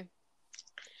 Oh, okay.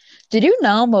 Did you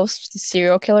know most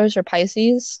serial killers are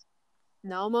Pisces?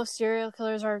 No, most serial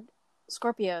killers are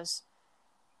Scorpios.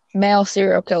 Male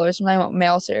serial killers. I'm talking about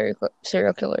male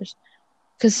serial killers.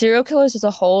 Because serial killers as a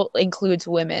whole includes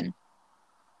women.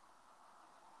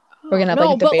 We're gonna have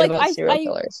like a debate about serial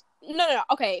killers. No.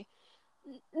 Okay.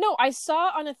 No, I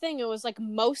saw on a thing it was like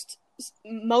most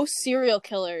serial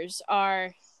killers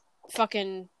are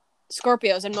fucking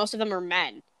Scorpios, and most of them are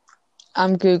men.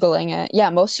 I'm Googling it. Yeah,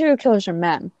 most serial killers are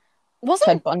men.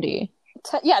 Ted Bundy.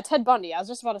 Ted Bundy. I was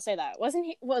just about to say that. Wasn't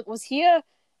he? Was he a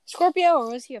Scorpio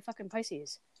or was he a fucking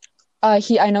Pisces? I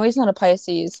know he's not a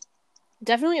Pisces.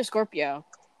 Definitely a Scorpio.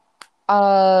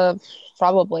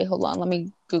 Probably. Hold on, let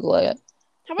me Google it.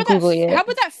 How about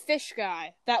that fish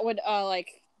guy that would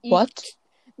like eat, what?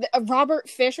 Robert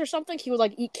Fish or something? He would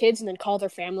like eat kids and then call their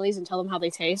families and tell them how they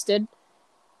tasted.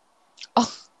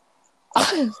 Oh.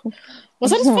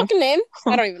 Was that his fucking name?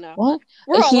 I don't even know. What?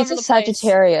 We're all He's over a the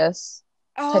Sagittarius.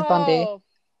 place. Ted Bundy.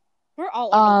 We're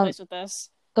all over the place with this.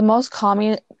 The most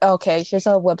common. Okay, here's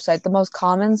a website. The most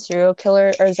common serial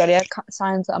killer or zodiac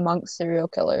signs amongst serial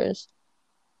killers.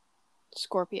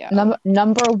 Scorpio.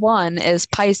 Number 1 is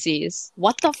Pisces.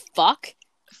 What the fuck?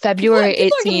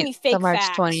 February 18th to March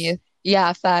facts. 20th.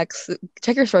 Yeah, facts.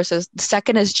 Check your sources. The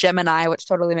second is Gemini, which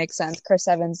totally makes sense. Chris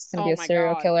Evans is going to be a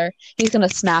serial killer. He's going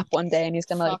to snap one day and he's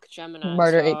going to Gemini,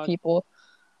 murder 8 people.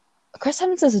 Chris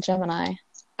Evans is a Gemini.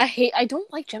 I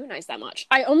don't like Geminis that much.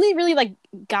 I only really like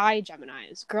guy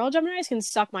Geminis. Girl Geminis can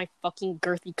suck my fucking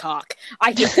girthy cock.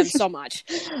 I hate them so much.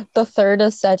 The third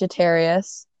is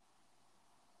Sagittarius.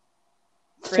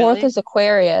 Really? 4th is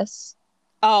Aquarius.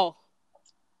 Oh.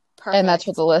 Perfect. And that's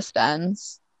where the list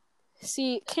ends.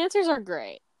 See, Cancers are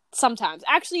great. Sometimes.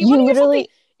 Actually, you want to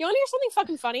hear something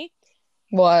fucking funny?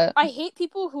 What? I hate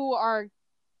people who are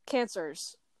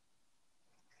Cancers.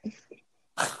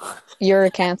 You're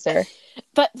a Cancer.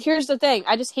 But here's the thing.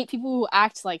 I just hate people who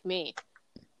act like me.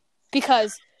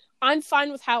 Because I'm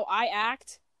fine with how I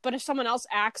act, but if someone else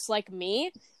acts like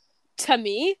me, to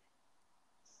me,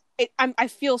 I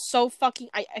feel so fucking...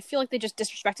 I feel like they just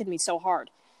disrespected me so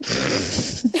hard.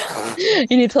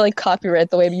 You need to like copyright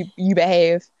the way you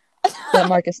behave. Let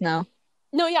Marcus know.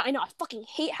 No, yeah, I know. I fucking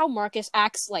hate how Marcus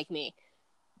acts like me.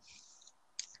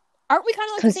 Aren't we kind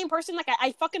of like the same person? Like,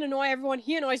 I fucking annoy everyone.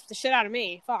 He annoys the shit out of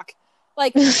me. Fuck.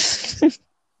 Like,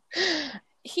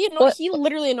 he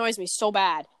literally annoys me so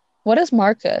bad. What is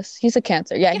Marcus? He's a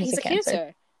Cancer. Yeah, he's a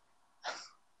Cancer.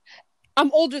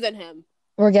 I'm older than him.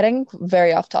 We're getting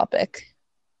very off topic.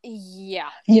 Yeah.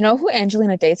 You know who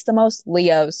Angelina dates the most?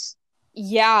 Leos.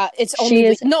 Yeah, it's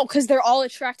only no, because they're all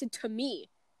attracted to me.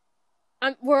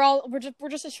 We're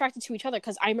just attracted to each other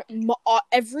because I'm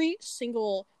every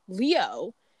single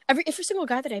Leo. Every single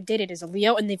guy that I've dated is a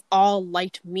Leo, and they've all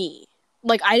liked me.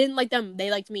 Like, I didn't like them, they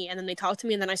liked me, and then they talked to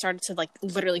me, and then I started to, like,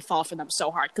 literally fall for them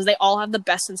so hard, because they all have the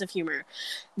best sense of humor.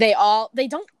 They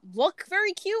don't look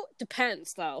very cute,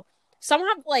 depends, though. Some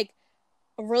have, like,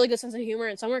 a really good sense of humor,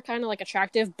 and some are kind of, like,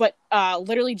 attractive, but,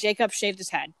 literally, Jacob shaved his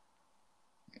head.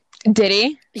 Did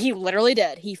he? He literally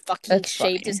did. He fucking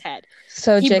shaved his head.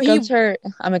 So Jacob's her...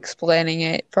 I'm explaining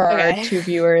it for our 2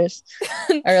 viewers,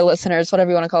 or listeners,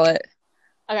 whatever you want to call it.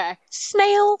 Okay.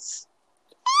 Snails.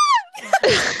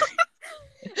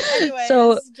 Anyways,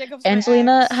 so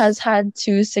Angelina has had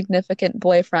 2 significant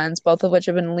boyfriends, both of which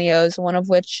have been Leos, one of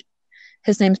which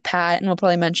his name's Pat, and we'll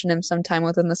probably mention him sometime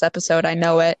within this episode. I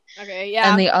know it. Okay, yeah.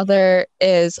 And the other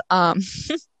is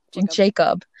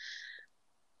Jacob.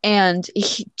 And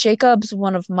Jacob's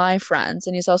one of my friends,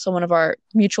 and he's also one of our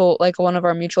mutual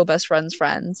best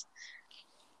friends.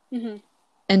 Hmm.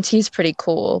 And he's pretty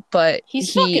cool, but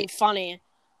He's he fucking funny.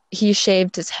 he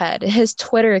shaved his head. His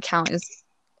Twitter account is,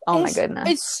 oh my goodness.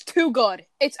 It's too good.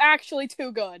 It's actually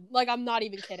too good. Like, I'm not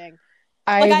even kidding.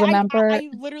 I Like, remember, I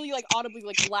literally, like, audibly,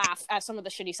 like, laugh at some of the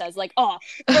shit he says. Like, oh,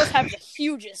 girls have the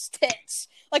hugest tits.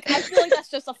 Like, I feel like that's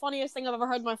just the funniest thing I've ever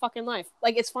heard in my fucking life.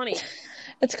 Like, it's funny.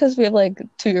 it's because we have like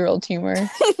 2-year-old humor.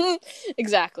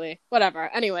 Exactly. Whatever.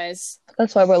 Anyways.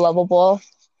 That's why we're lovable.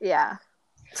 Yeah.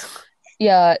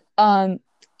 Yeah. And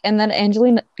then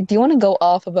Angelina, do you want to go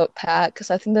off about Pat? Because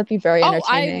I think that'd be very Oh,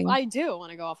 entertaining. I do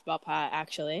want to go off about Pat,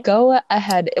 actually. Go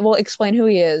ahead. Well, explain who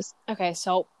he is. Okay,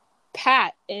 so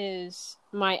Pat is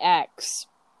my ex.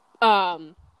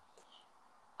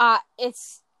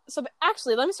 It's so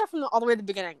actually, let me start from all the way at the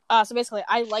beginning. So basically,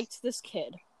 I liked this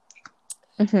kid,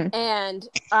 Mm-hmm. and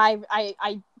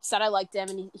I said I liked him,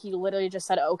 and he literally just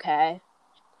said okay,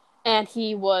 and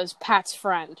he was Pat's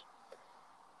friend,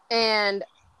 and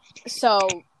so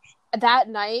that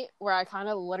night where I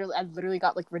literally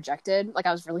got like rejected, like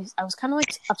I was kind of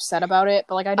like upset about it,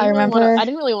 but like I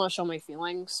didn't really want to show my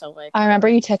feelings, so like I remember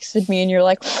you texted me and you're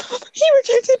like, he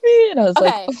rejected me, and I was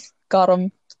okay. like, got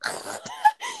him.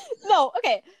 No,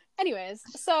 okay. Anyways,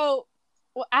 so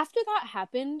after that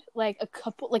happened, like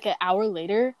an hour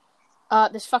later,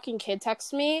 this fucking kid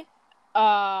texted me.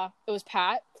 It was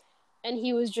Pat, and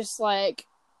he was just like,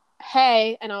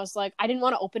 "Hey," and I was like, I didn't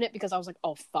want to open it because I was like,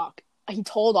 "Oh fuck." He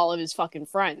told all of his fucking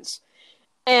friends,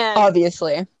 and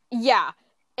Obviously. yeah,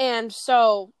 and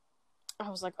so I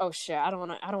was like, "Oh shit, I don't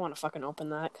want to fucking open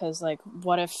that because like,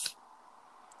 what if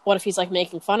he's like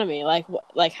making fun of me? Like,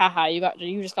 haha,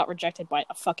 you just got rejected by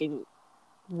a fucking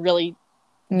really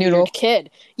Noodle weird kid.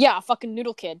 Yeah, a fucking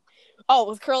noodle kid. Oh,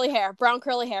 with curly hair, brown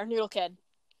curly hair, noodle kid.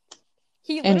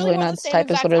 He literally wore the Angelina's same type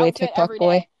is exact literally outfit TikTok every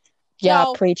boy. day. Yeah,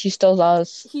 No, preach. He still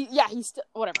does. he's still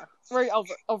whatever. We're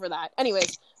over that.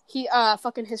 Anyways, he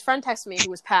fucking his friend texted me who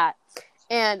was Pat,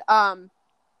 and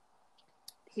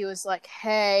he was like,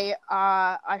 "Hey,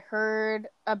 I heard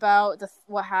about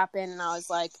what happened," and I was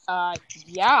like,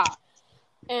 yeah.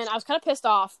 And I was kind of pissed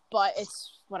off, but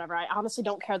it's whatever. I honestly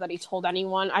don't care that he told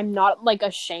anyone. I'm not like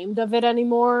ashamed of it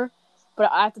anymore,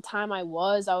 but at the time I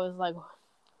was like,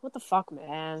 what the fuck,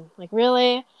 man? Like,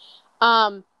 really?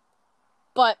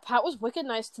 But Pat was wicked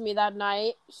nice to me that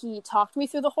night. He talked me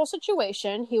through the whole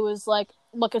situation. He was like,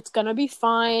 look, it's gonna be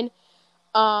fine.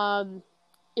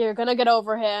 You're gonna get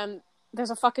over him. There's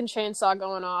a fucking chainsaw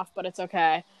going off, but it's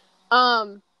okay.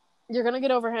 You're gonna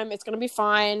get over him. It's gonna be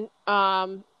fine.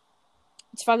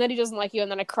 It's fine that he doesn't like you. And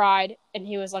then I cried, and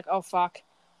he was like, oh, fuck.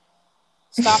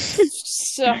 Stop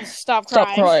crying. Stop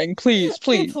crying, please.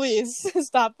 Please,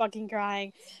 stop fucking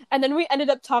crying. And then we ended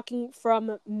up talking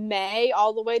from May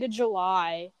all the way to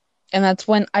July. And that's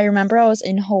when I remember I was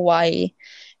in Hawaii,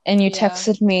 and you Yeah.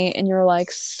 texted me, and you were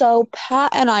like, so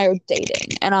Pat and I are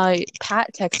dating. And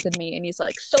Pat texted me, and he's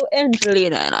like, so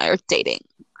Angelina and I are dating.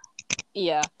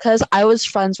 Yeah. Because I was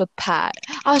friends with Pat.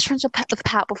 I was friends with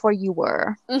Pat before you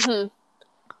were. Mm-hmm.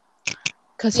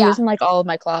 Because he was in like all of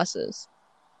my classes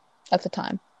at the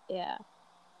time. Yeah.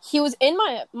 He was in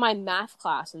my math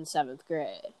class in 7th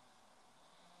grade.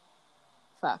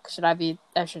 Fuck.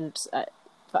 I shouldn't say.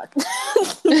 Fuck.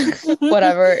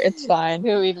 Whatever, it's fine.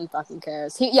 Who even fucking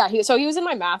cares? So he was in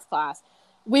my math class.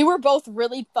 We were both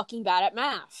really fucking bad at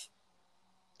math.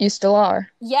 You still are.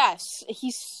 Yes.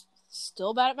 He's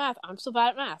still bad at math. I'm still bad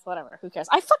at math. Whatever. Who cares?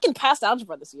 I fucking passed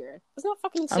algebra this year. Isn't that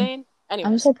fucking insane? Anyways,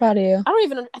 I'm so proud of you.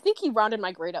 I think he rounded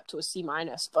my grade up to a C-,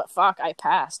 but fuck, I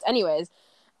passed. Anyways,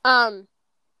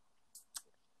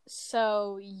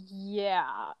 so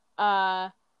yeah,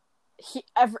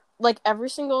 every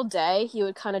single day he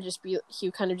would kind of just be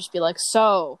like,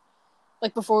 so,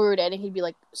 like before we were dating, he'd be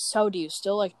like, so do you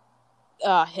still like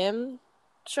him?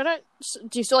 Do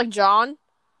you still like John?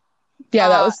 Yeah,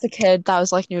 that was the kid. That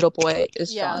was like Noodle Boy.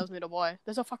 Yeah, that was Noodle Boy.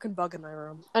 There's a fucking bug in my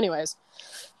room. Anyways.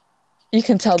 You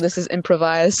can tell this is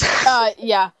improvised.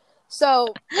 Yeah.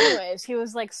 So, anyways, he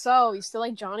was like, so, you still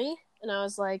like Johnny? And I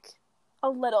was like, a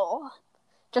little.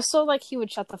 Just so, like, he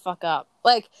would shut the fuck up.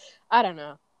 Like, I don't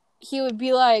know. He would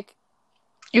be like...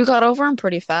 You got over him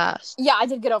pretty fast. Yeah, I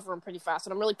did get over him pretty fast,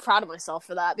 and I'm really proud of myself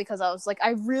for that, because I was like,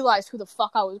 I realized who the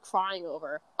fuck I was crying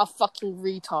over. A fucking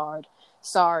retard.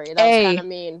 Sorry, that was kind of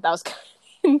mean. That was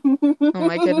Oh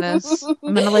my goodness.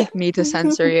 I'm gonna, like, need to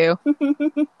censor you.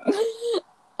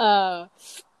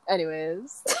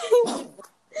 Anyways.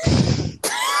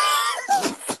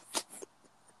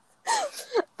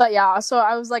 But yeah, so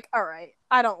I was like, all right,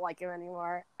 I don't like him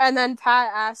anymore. And then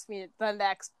Pat asked me the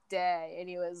next day, and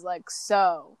he was like,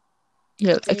 so,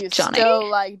 You're do like, you Johnny? still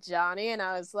like Johnny? And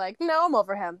I was like, no, I'm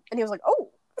over him. And he was like, oh.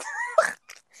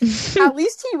 At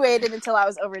least he waited until I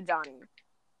was over Johnny.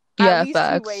 At Yeah, least he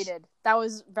facts. waited. That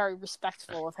was very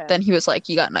respectful of him. Then he was like,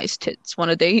 you got nice tits. Want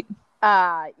a date?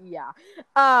 Yeah.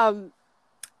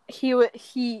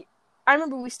 He I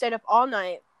remember we stayed up all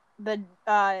night. The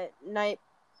night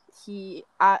he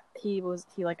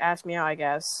like asked me out, I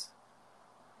guess.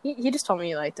 He just told me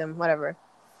he liked him, whatever.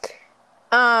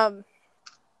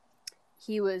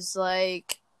 He was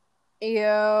like,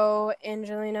 yo,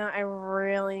 Angelina, I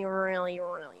really, really,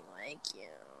 really like you.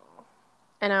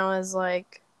 And I was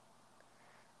like,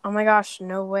 oh my gosh,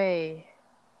 no way.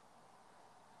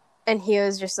 And he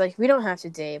was just like, we don't have to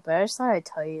date, but I just thought I'd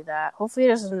tell you that. Hopefully it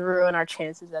doesn't ruin our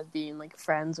chances as being, like,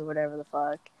 friends or whatever the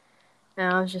fuck.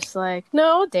 And I was just like, no,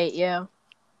 I'll date you.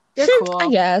 You're cool. I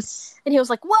guess. And he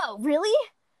was like, whoa, really?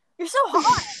 You're so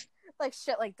hot. Like,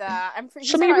 shit like that.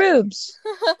 Show me boobs.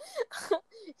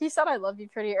 He said I love you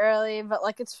pretty early, but,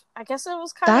 like, I guess it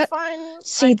was kind of fine.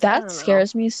 See, like, that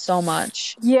scares me so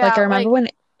much. Yeah. Like, I remember when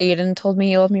Aiden told me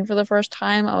he loved me for the first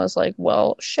time, I was like,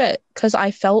 well, shit. Because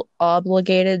I felt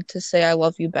obligated to say I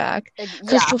love you back.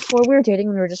 Because before we were dating,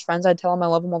 when we were just friends, I'd tell him I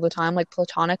love him all the time, like,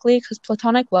 platonically. Because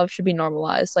platonic love should be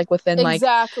normalized. Like, within,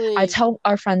 exactly. I tell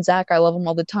our friend Zach I love him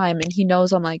all the time. And he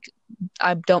knows I'm like,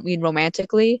 I don't mean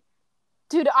romantically.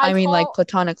 Dude, I mean, like,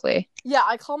 platonically. Yeah,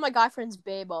 I call my guy friends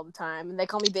babe all the time, and they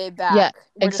call me babe back. Yeah,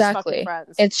 we're exactly.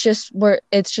 Just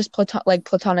it's just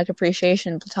platonic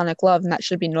appreciation, platonic love, and that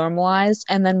should be normalized.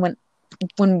 And then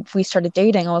when we started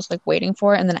dating, I was like waiting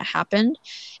for it, and then it happened.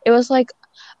 It was like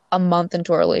a month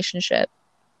into our relationship,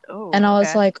 and I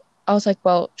was like,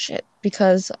 well, shit,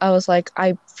 because I was like,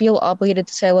 I feel obligated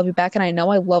to say I love you back, and I know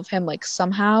I love him like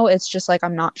somehow. It's just like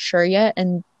I'm not sure yet,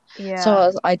 and. Yeah.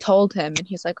 So I told him, and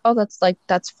he's like, "Oh,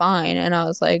 that's fine." And I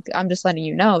was like, "I'm just letting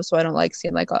you know, so I don't like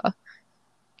seem like a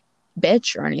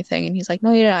bitch or anything." And he's like,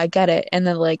 "No, yeah, I get it." And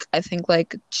then like I think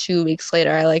like 2 weeks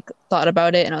later, I like thought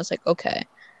about it, and I was like, "Okay."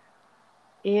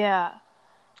 Yeah.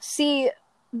 See,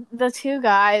 the 2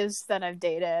 guys that I've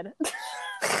dated,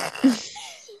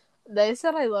 they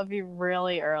said I love you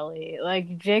really early.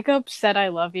 Like Jacob said I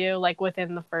love you like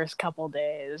within the first couple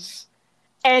days.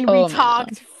 And we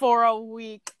talked for a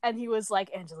week, and he was like,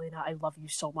 Angelina, I love you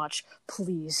so much.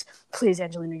 Please,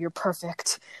 Angelina, you're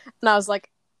perfect. And I was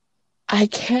like, I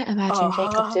can't imagine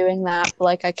Jacob doing that, but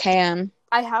like I can.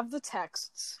 I have the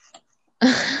texts.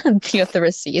 You have the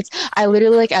receipts. I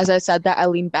literally, like, as I said that, I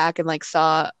leaned back and like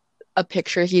saw a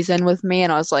picture he's in with me,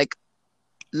 and I was like,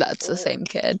 that's the same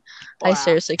kid. Wow. I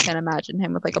seriously can't imagine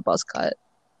him with like a buzz cut.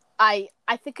 I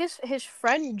think his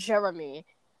friend Jeremy,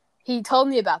 he told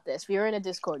me about this. We were in a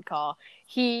Discord call.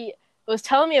 He was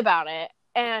telling me about it,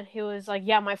 and he was like,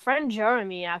 yeah, my friend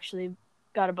Jeremy actually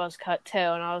got a buzz cut too.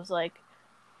 And I was like,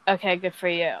 okay, good for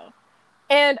you.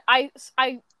 And I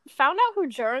found out who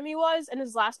Jeremy was, and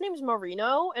his last name is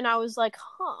Marino, and I was like,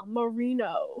 huh,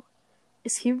 Marino.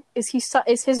 Is he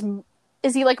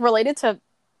like related to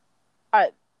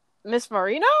Miss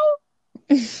Marino?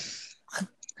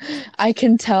 I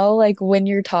can tell, like, when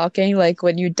you're talking, like,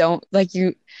 when you don't, like,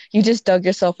 you just dug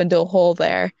yourself into a hole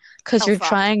there, because you're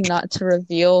trying not to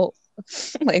reveal,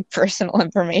 like, personal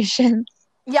information.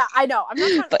 Yeah, I know. I'm not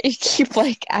trying But you keep,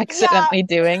 like, accidentally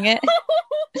doing it.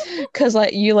 Because,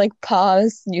 like, you, like,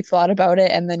 paused, and you thought about it,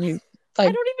 and then you, like...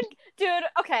 I don't even... Dude,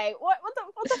 okay, what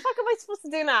the fuck am I supposed to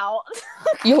do now?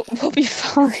 We'll be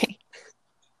fine.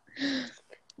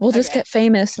 We'll just get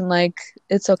famous and, like,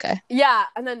 it's okay. Yeah,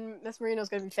 and then Miss Marino's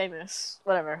gonna be famous.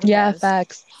 Whatever. Yeah,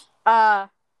 facts.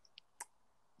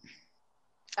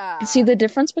 See, the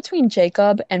difference between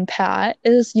Jacob and Pat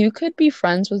is you could be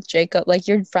friends with Jacob. Like,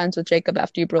 you're friends with Jacob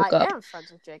after you broke up. I am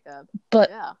friends with Jacob.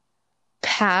 But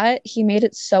Pat, he made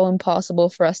it so impossible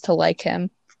for us to like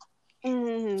him.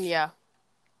 Yeah.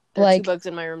 There are 2 bugs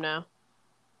in my room now.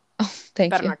 Oh,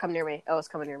 thank you. Better not come near me. Oh, it's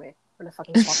coming near me. I'm gonna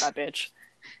fucking swat that bitch.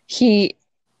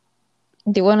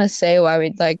 Do you want to say why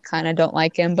we, like, kind of don't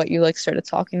like him, but you, like, started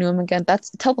talking to him again?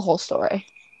 Tell the whole story.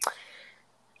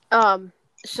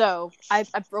 So, I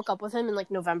broke up with him in,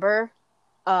 like, November.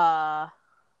 And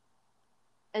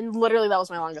literally that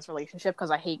was my longest relationship, because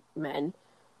I hate men.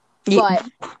 Yeah,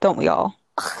 but... Don't we all?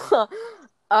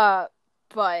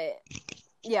 But,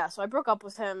 yeah, so I broke up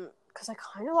with him, because I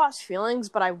kind of lost feelings,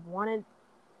 but I wanted...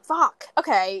 Fuck.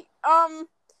 Okay,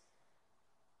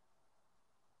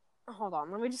 hold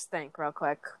on, let me just think real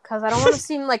quick, because I don't want to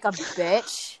seem like a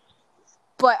bitch,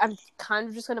 but I'm kind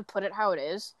of just going to put it how it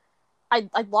is. I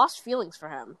lost feelings for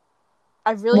him.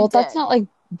 I really did. Well, that's not, like,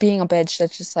 being a bitch.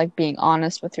 That's just like being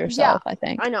honest with Yeah, yourself, I I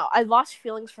think. know. I lost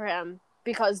feelings for him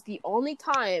because the only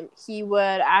time he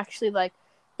would actually like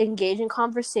engage in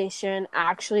conversation,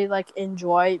 actually like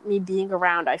enjoy me being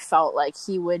around, I felt like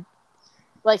he would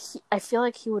I feel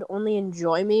like he would only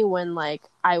enjoy me when like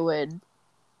I would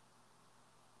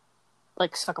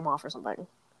like suck him off or something.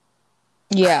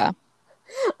 Yeah.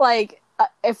 Like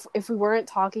if we weren't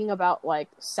talking about like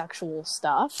sexual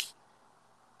stuff,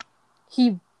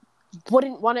 he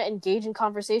wouldn't want to engage in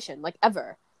conversation like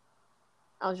ever.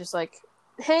 I was just like,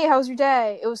 "Hey, how's your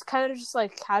day?" It was kind of just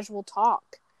like casual talk,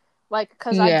 like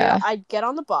because Yeah. I'd get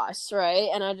on the bus, right,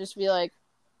 and I'd just be like,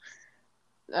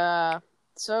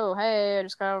 so hey, I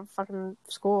just got out of fucking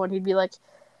school," and he'd be like,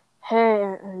 "Hey,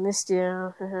 I missed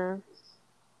you."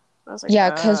 I was like, Yeah,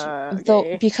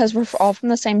 okay. because we're all from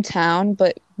the same town,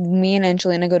 but me and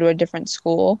Angelina go to a different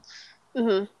school.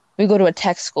 Mhm. We go to a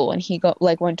tech school, and he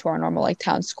went to our normal like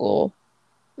town school,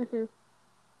 Mhm.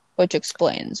 which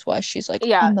explains why she's like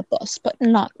Yeah. on the bus, but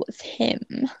not with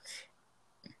him.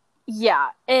 Yeah,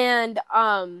 and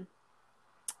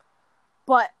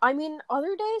but I mean,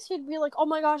 other days he'd be like, "Oh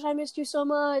my gosh, I missed you so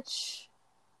much."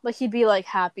 Like he'd be like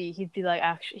happy. He'd be like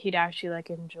he'd actually like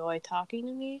enjoy talking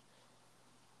to me.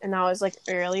 And that was like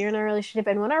earlier in our relationship.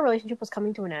 And when our relationship was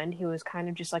coming to an end, he was kind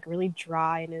of just like really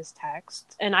dry in his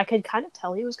texts, and I could kind of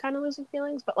tell he was kind of losing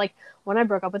feelings. But like when I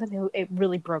broke up with him, it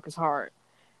really broke his heart,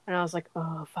 and I was like,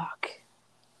 "Oh fuck."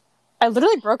 I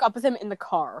literally broke up with him in the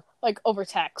car, like over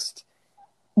text.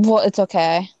 Well, it's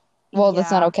okay. Well,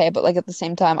 that's not Yeah, okay, but like at the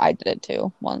same time, I did it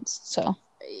too once, so.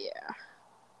 yeah.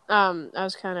 I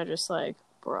was kind of just like,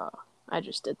 bruh, I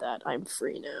just did that. I'm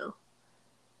free now.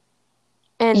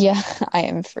 And Yeah, I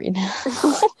am free now.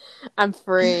 I'm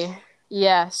free.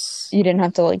 Yes. You didn't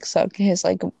have to like suck his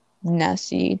like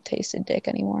nasty tasted dick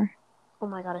anymore. Oh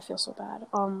my god, I feel so bad.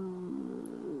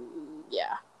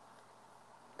 Yeah.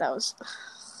 That was.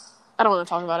 I don't want to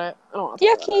talk about it. I don't want to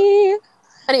talk about it. Yucky.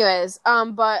 Anyways,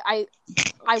 but I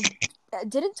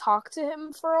didn't talk to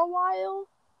him for a while.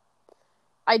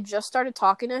 I just started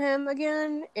talking to him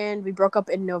again, and we broke up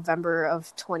in November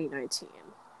of 2019.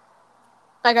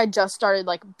 Like I just started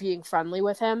like being friendly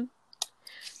with him,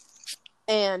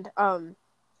 and I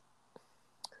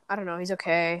don't know. He's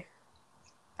okay.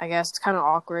 I guess it's kind of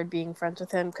awkward being friends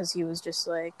with him because he was just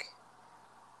like,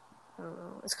 I don't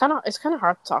know. It's kind of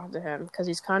hard to talk to him because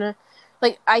he's kind of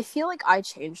like, I feel like I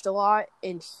changed a lot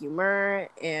in humor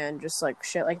and just like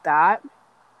shit like that.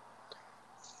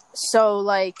 So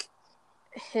like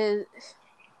his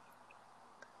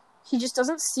he just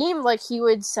doesn't seem like he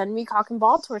would send me cock and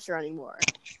ball torture anymore.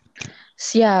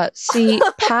 So, yeah, see,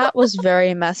 Pat was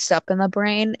very messed up in the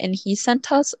brain, and he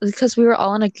sent us because we were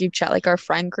all in a group chat, like our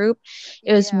friend group.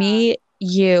 It was Yeah. me,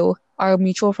 you, our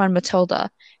mutual friend Matilda,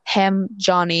 him,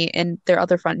 Johnny, and their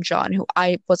other friend John, who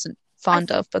I wasn't I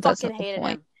fond of, but that's fucking not the hated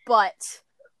point. him. But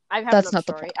I have That's another not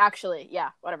the story. point. Actually, yeah,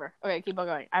 whatever. Okay, keep on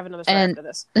going. I have another story And after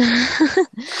this.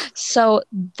 so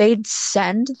they'd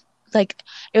send like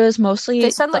it was They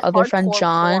mostly send the like other friend hardcore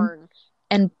John porn.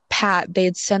 and Pat.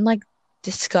 They'd send like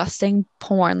disgusting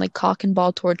porn, like cock and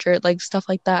ball torture, like stuff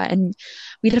like that. And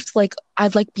we'd have to like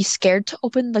I'd like be scared to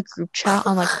open the group chat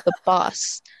on like the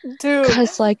bus Dude.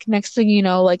 because like next thing you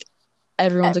know, like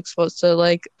everyone's exposed to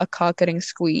like a cock getting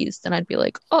squeezed, and I'd be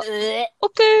like, oh,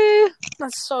 okay.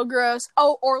 That's so gross.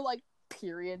 Oh, or like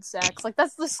period sex. Like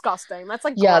that's disgusting. That's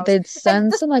like Yeah, gross. they'd And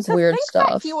send some like to weird think that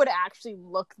stuff. he would actually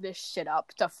look this shit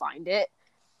up to find it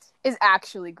is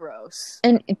actually gross.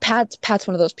 And Pat's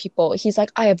one of those people. He's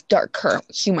like, I have dark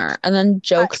humor, and then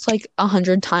jokes like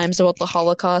 100 times about the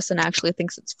Holocaust and actually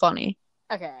thinks it's funny.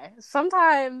 Okay,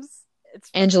 sometimes it's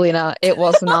funny. Angelina, it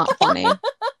was not funny.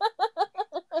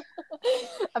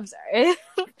 I'm sorry.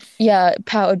 Yeah,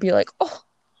 Pat would be like, oh,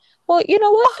 well, you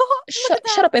know what? Look at Shut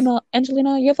that. up, Emma.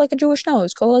 Angelina. You have like a Jewish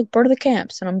nose. Go like burn the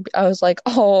camps. And I was like,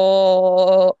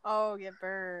 oh, Oh, get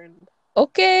burned.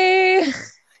 okay.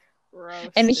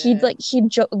 And Roasted. he'd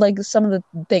joke like some of the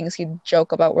things he'd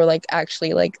joke about were like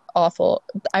actually like awful.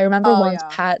 I remember Oh once yeah.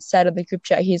 Pat said in the group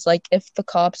chat, he's like, if the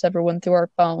cops ever went through our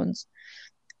phones,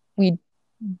 we'd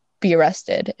be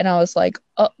arrested. And I was like,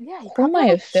 Yeah, he who am probably I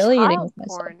had like affiliating child with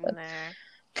myself porn in with? there. He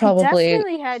Probably,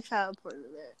 definitely had child porn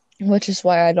in there. which is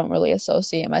why I don't really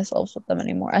associate myself with them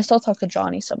anymore. I still talk to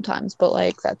Johnny sometimes, but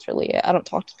like that's really it. I don't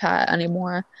talk to Pat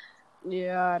anymore.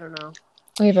 Yeah, I don't know.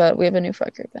 We have a new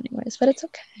friend group anyways, but it's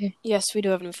okay. Yes, we do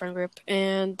have a new friend group,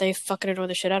 and they fucking annoy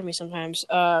the shit out of me sometimes.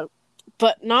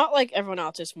 But not like everyone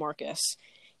else. It's Marcus.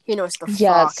 He annoys the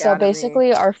Yeah, fuck so out of me.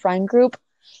 basically our friend group,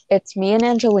 it's me and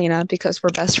Angelina because we're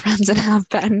best friends and have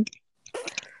been.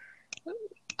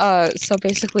 So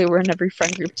basically we're in every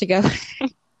friend group together.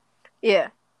 Yeah.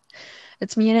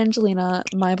 It's me and Angelina,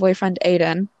 my boyfriend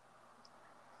Aiden,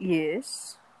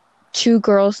 Yes. two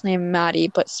girls named Maddie,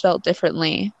 but spelled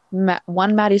differently.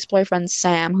 One Maddie's boyfriend,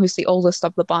 Sam, who's the oldest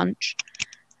of the bunch,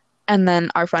 and then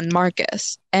our friend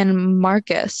Marcus. And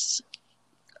Marcus,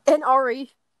 And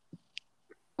Ari.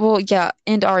 well, yeah,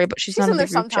 and Ari, but she's She's not in in the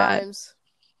there group chat. sometimes.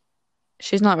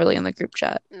 She's not really in the group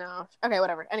chat. No. Okay,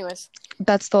 whatever. Anyways.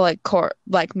 That's the like core,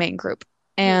 like main group.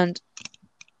 Mhm.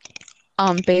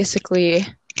 And basically,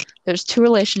 there's two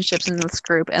relationships in this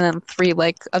group, and then three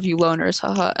like of you loners,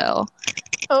 haha, L.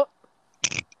 Oh.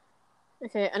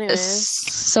 Okay, anyways.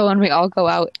 So when we all go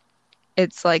out,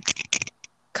 it's like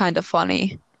kind of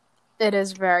funny It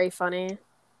is very funny.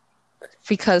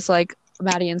 because like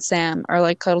Maddie and Sam are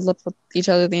like cuddled up with each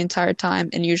other the entire time,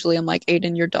 and usually I'm like,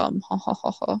 Aiden, you're dumb, ha ha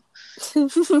ha ha.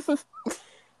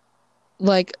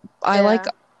 Like I like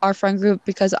Yeah. our friend group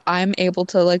because I'm able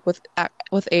to like with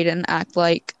Aiden act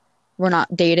like we're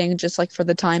not dating just like for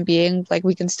the time being, like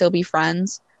we can still be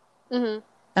friends. hmm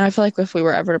And I feel like if we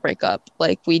were ever to break up,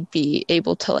 like we'd be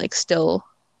able to like still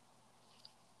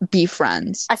be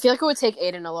friends. I feel like it would take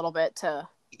Aiden a little bit to.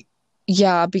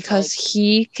 Yeah, because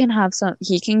Like-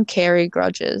 he can carry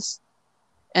grudges.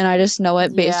 And I just know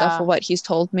it based off Yeah. of what he's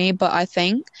told me, but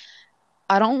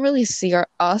I don't really see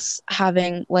us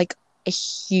having like a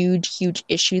huge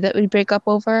issue that we break up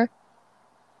over.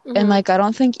 And Mhm. like I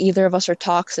don't think either of us are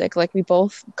toxic. Like we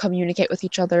both communicate with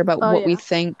each other about Oh, what we yeah.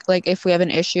 think. Like if we have an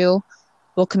issue,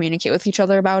 we'll communicate with each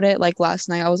other about it. Like last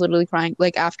night I was literally crying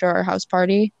like after our house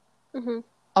party. hmm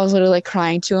I was literally like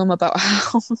crying to him about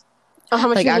how Oh, how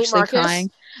much like you hate actually Marcus?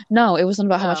 crying. No, it wasn't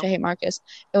about how much Oh. I hate Marcus.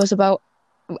 It was about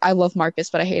I love Marcus,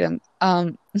 but I hate him.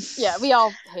 Yeah, we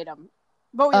all hate him.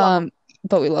 But we love him.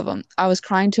 But we love him. I was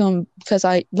crying to him because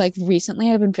I like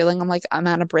recently I've been feeling I'm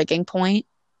at a breaking point.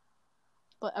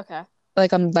 But okay.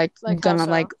 Like I'm like Like how gonna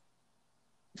so?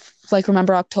 like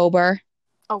remember October?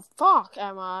 Oh fuck,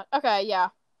 Emma. Okay, yeah.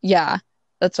 Yeah,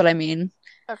 that's what I mean.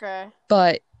 Okay.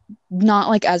 But not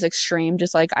like as extreme,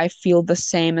 just like I feel the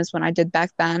same as when I did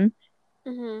back then.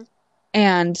 Mhm.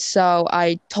 And so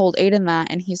I told Aiden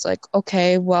that, and he's like,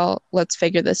 okay, well, let's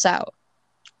figure this out.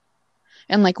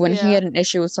 And like when he Yeah. had an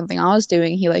issue with something I was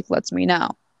doing, he like lets me know.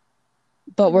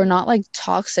 But we're Mhm. not like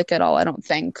toxic at all, I don't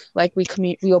think. Like we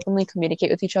openly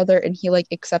communicate with each other, and he like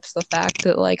accepts the fact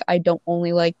that like I don't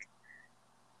only like,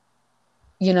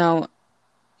 you know,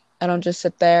 I don't just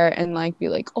sit there and like be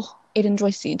like, oh, Aiden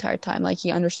Joyce the entire time. Like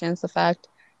he understands the fact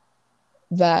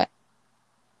that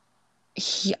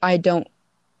I don't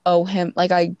owe him,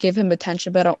 like I give him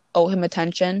attention, but I don't owe him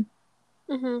attention.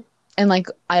 Mhm. And like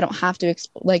I don't have to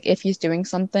like if he's doing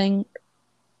something,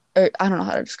 or I don't know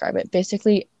how to describe it.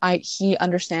 Basically, he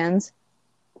understands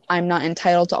I'm not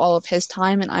entitled to all of his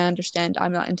time, and I understand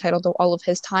I'm not entitled to all of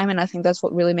his time, and I think that's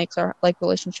what really makes our like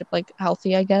relationship like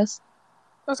healthy, I guess.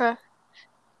 Okay.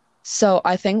 So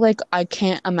I think like I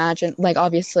can't imagine like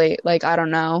obviously like I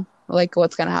don't know like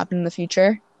what's gonna happen in the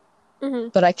future,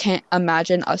 Mhm. but I can't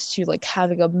imagine us two like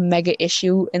having a mega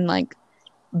issue and like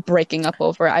breaking up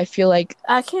over it. I feel like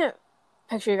I can't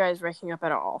picture you guys breaking up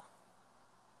at all.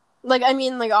 Like, I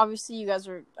mean, like obviously you guys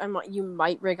are. You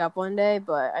might break up one day,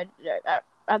 but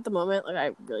at the moment, like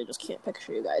I really just can't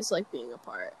picture you guys like being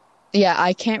apart. yeah,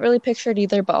 I can't really picture it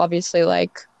either, but obviously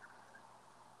like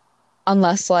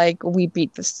unless like we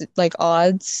beat this like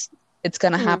odds, it's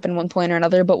gonna Mhm. happen one point or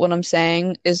another. But what I'm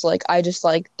saying is like I just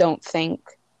like don't think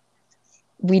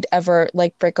we'd ever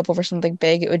like break up over something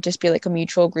big. It would just be like a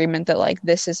mutual agreement that like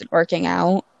this isn't working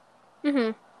out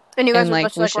Mhm. And you guys and would like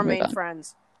much we like should move remain on.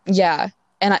 friends. Yeah.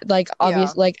 And like Yeah.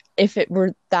 obvious like if it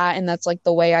were that and that's like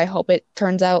the way I hope it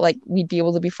turns out, like we'd be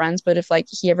able to be friends. But if like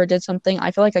he ever did something,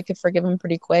 I feel like I could forgive him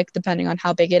pretty quick depending on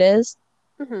how big it is.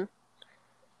 Mhm.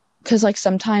 Because like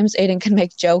sometimes Aiden can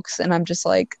make jokes and I'm just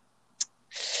like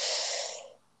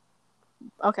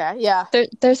Okay. Yeah.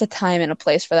 there's a time and a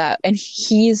place for that. And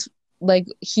he's like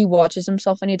he watches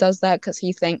himself when he does that because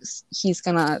he thinks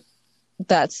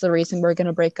that's the reason we're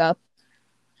gonna break up.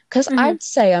 Because Mhm. I'd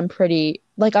say I'm pretty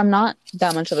like I'm not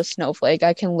that much of a snowflake.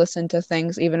 I can listen to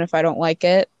things even if I don't like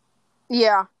it.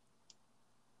 Yeah.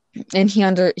 And he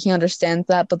understands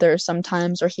that, but there are some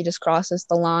times where he just crosses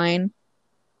the line.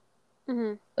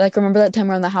 Mhm. Like remember that time we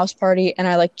were on the house party and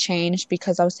I like changed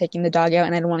because I was taking the dog out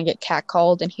and I didn't want to get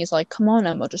catcalled and he's like, "Come on,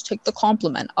 Emma, just take the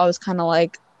compliment." I was kind of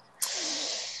like,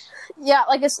 Yeah.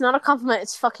 Like it's not a compliment.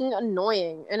 It's fucking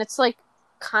annoying, and it's like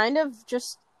kind of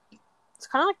just. It's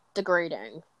kind of like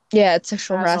degrading yeah, it's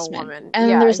sexual as a harassment. woman. And then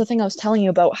Yeah. there's the thing I was telling you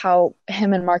about how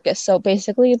him and Marcus. So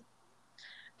basically,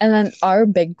 and then our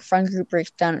big friend group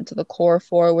breaks down into the core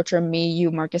four, which are me,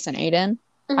 you, Marcus, and Aiden,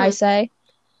 I Mhm. say.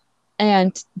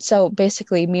 And so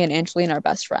basically me and Angelina are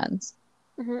best friends.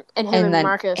 And him And and then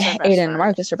Marcus are best Aiden and friends.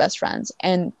 Marcus are best friends.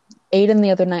 And Aiden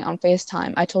the other night on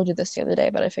FaceTime, I told you this the other day,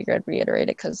 but I figured I'd reiterate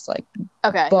it because like,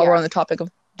 Okay, but we're yeah. on the topic of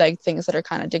like things that are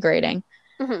kind of degrading.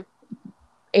 hmm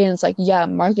Aiden's like, yeah,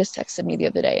 Marcus texted me the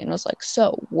other day and was like,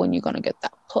 so when you gonna get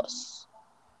that puss?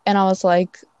 And I was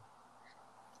like,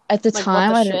 at the Like, what time,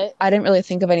 the I didn't shit? I didn't really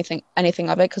think of anything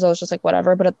of it because I was just like,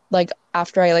 whatever. But like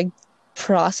after I like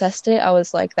processed it, I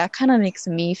was like, that kind of makes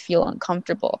me feel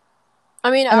uncomfortable.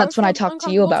 I mean, And I would that's when I feel talked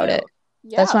to you uncomfortable about it. too.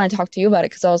 That's when Yeah, I talked to you about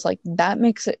it because I was like, that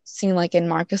makes it seem like in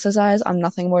Marcus's eyes, I'm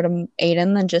nothing more to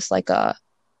Aiden than just like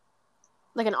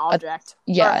like an a object.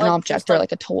 yeah, Or, an like, just object or like,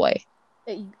 like a toy.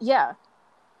 yeah.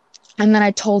 And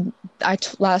then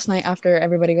last night after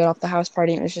everybody got off the house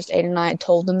party, and it was just Aiden and I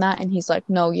told him that, and he's like,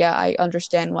 no, yeah, I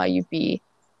understand why you'd be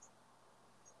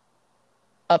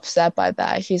upset by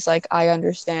that. He's like, I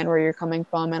understand where you're coming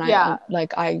from, and Yeah.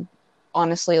 I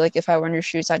honestly like if I were in your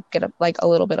shoes, I'd get like a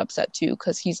little bit upset too,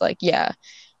 because he's like, yeah,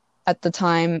 at the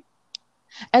time,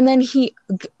 and then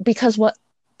because what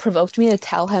provoked me to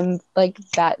tell him like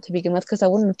that to begin with, because I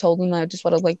wouldn't have told him, I just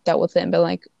would have like dealt with it and been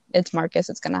like, it's Marcus,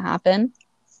 it's gonna happen.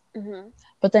 hmm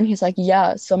But then he's like,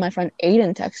 yeah, so my friend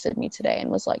Aiden texted me today and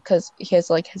was like, because he has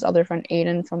like his other friend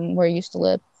Aiden from where he used to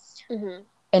live. hmm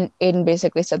And Aiden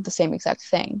basically said the same exact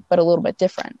thing, but a little bit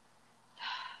different.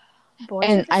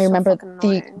 Boys are And I just so remember fucking the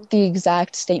annoying. the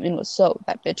exact statement was, so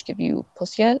that bitch give you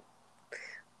pussy yet?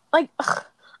 Like, ugh,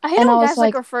 I hate And I when was guys like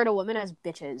like, refer to women as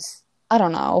bitches. I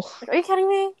don't know. Like, are you kidding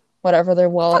me? Whatever, their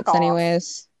Fuck wallets off.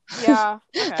 anyways. Yeah.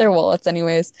 Okay. Their wallets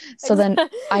anyways. So then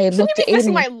Shouldn't I you looked be at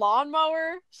fixing Aiden. my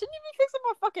lawnmower? Shouldn't you be fixing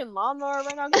my fucking lawnmower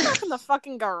right now? Get back in the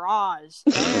fucking garage.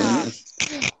 Damn.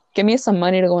 Give me some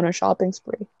money to go on a shopping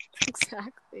spree.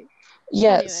 Exactly.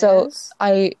 Yeah, so Anyways.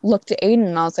 I looked at Aiden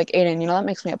and I was like, Aiden, that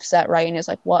makes me upset, right? And he's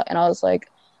like, what? And I was like,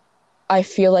 I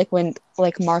feel like when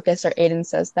like Marcus or Aiden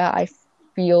says that, I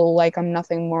feel like I'm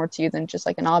nothing more to you than just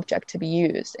like an object to be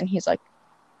used. And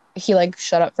he like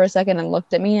shut up for a second and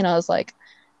looked at me and I was like,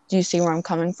 do you see where I'm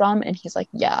coming from? And he's like,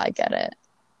 yeah, I get it.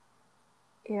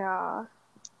 Yeah.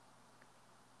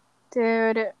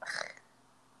 Dude,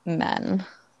 Men.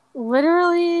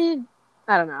 literally,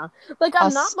 I don't know. Like,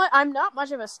 Us, I'm not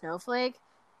much of a snowflake.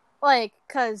 Like,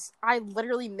 cause I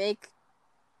literally make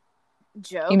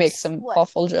you make jokes. some Like,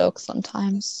 awful jokes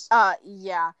sometimes.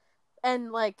 yeah.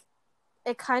 And like,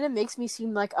 it kind of makes me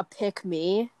seem like a pick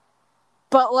me,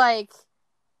 but like,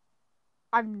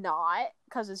 I'm not,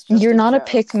 cause it's just You're a not a joke.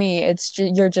 pick me.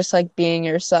 You're just like being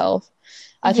yourself.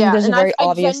 I think Yeah, there's a and very I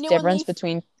obvious difference genuinely,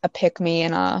 between a pick me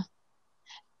and a.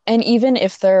 And even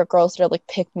if there are girls that are like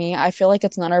pick me, I feel like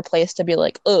it's not our place to be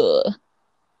like, ugh,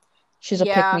 she's a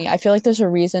pick yeah. me. I feel like there's a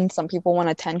reason some people want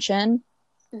attention.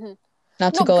 hmm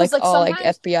Not to No, go because like, like oh, like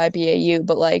sometimes, FBI, BAU,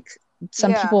 but like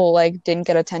some yeah. people like didn't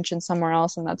get attention somewhere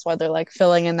else, and that's why they're like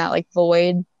filling in that like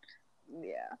void,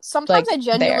 Yeah. Sometimes like I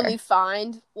genuinely there.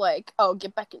 find like, oh,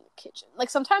 get back in the kitchen. Like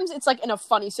sometimes it's like in a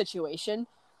funny situation.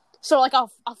 So like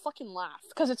I'll fucking laugh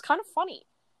because it's kind of funny.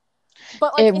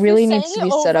 But like It if you're really needs saying to it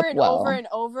be set over up and over well. and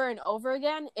over and over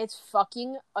again, it's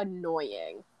fucking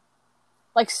annoying.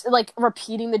 Like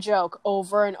repeating the joke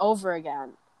over and over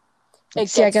again. It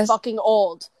See, gets fucking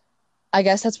old. I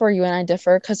guess that's where you and I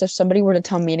differ, because if somebody were to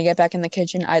tell me to get back in the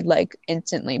kitchen, I'd like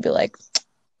instantly be like,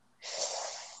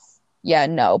 yeah,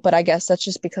 no. But I guess that's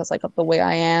just because like of the way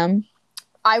I am.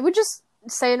 I would just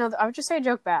I would just say a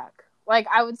joke back. Like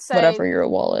I would say Whatever, you're a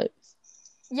wallet.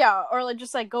 yeah, or like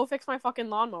just like go fix my fucking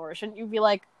lawnmower. Shouldn't you be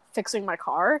like fixing my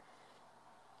car?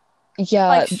 Yeah,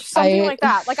 Like something like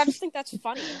that. Like I just think that's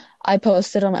funny. I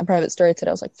posted on my private story today.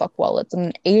 I was like, fuck wallets.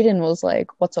 And Aiden was like,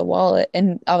 what's a wallet?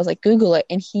 And I was like, Google it.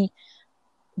 And he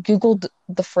Googled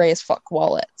the phrase fuck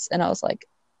wallets. And I was like,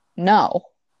 no.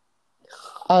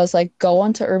 I was like, go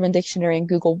onto Urban Dictionary and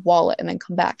Google wallet and then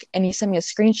come back. And he sent me a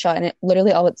screenshot and it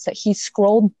literally all it said, he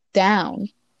scrolled down.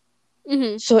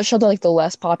 Mm-hmm. So it showed like the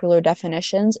less popular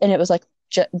definitions. And it was like,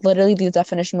 literally the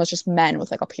definition was just men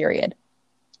with like a period.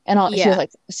 And Yeah.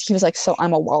 he was like, so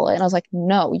I'm a wallet. And I was like,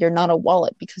 no, you're not a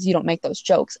wallet because you don't make those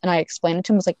jokes. And I explained it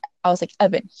to him. I was like,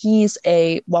 Evan, he's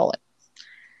a wallet.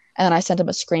 And then I sent him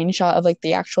a screenshot of like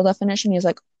the actual definition. He was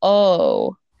like,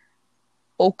 oh,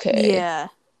 okay. Yeah.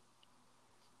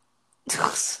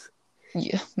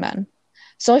 Yeah, man.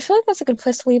 So I feel like that's a good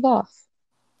place to leave off.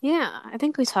 Yeah, I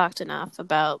think we talked enough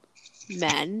about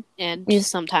men, and We've,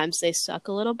 sometimes they suck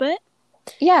a little bit.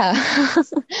 yeah,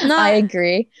 I Not,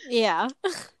 agree. yeah.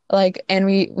 Like, and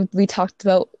we talked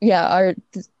about, yeah,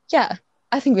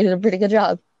 I think we did a pretty good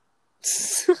job.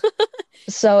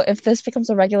 So if this becomes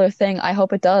a regular thing, I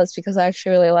hope it does because I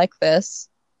actually really like this.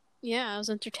 Yeah, it was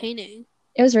entertaining.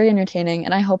 it was very entertaining,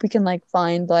 and I hope we can like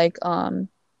find like I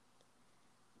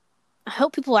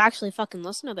hope people actually fucking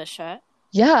listen to this shit.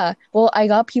 yeah. Well, I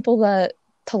got people that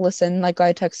to listen. Like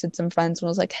I texted some friends and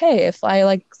was like, "Hey, if I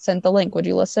like sent the link, would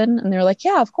you listen?" And they were like,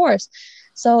 "Yeah, of course."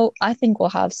 So I think we'll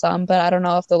have some, but I don't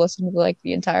know if they'll listen to like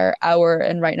the entire hour.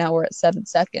 And right now we're at 7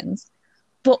 seconds,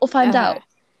 but we'll find Okay. out.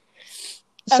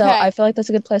 So Okay. I feel like that's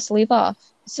a good place to leave off.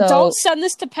 Don't So send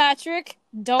this to Patrick.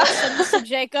 Don't send this to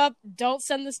Jacob. Don't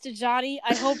send this to Johnny.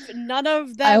 I hope none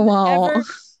of I them won't.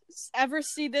 ever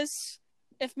see this.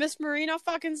 If Miss Marino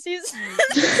fucking sees,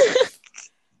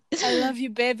 I love you,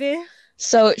 baby.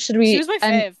 So She was my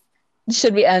fave.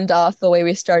 should we end off the way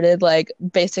we started, like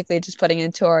basically just putting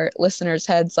into our listeners'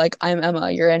 heads, like I'm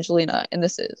Emma, you're Angelina, and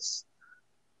this is.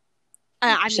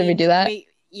 I Should we mean, do that? wait,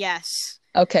 yes.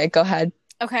 Okay, go ahead.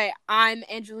 Okay, I'm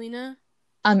Angelina,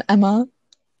 I'm Emma.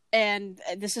 and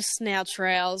this is Snail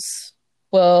Trails.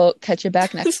 We'll catch you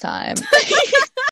back next time.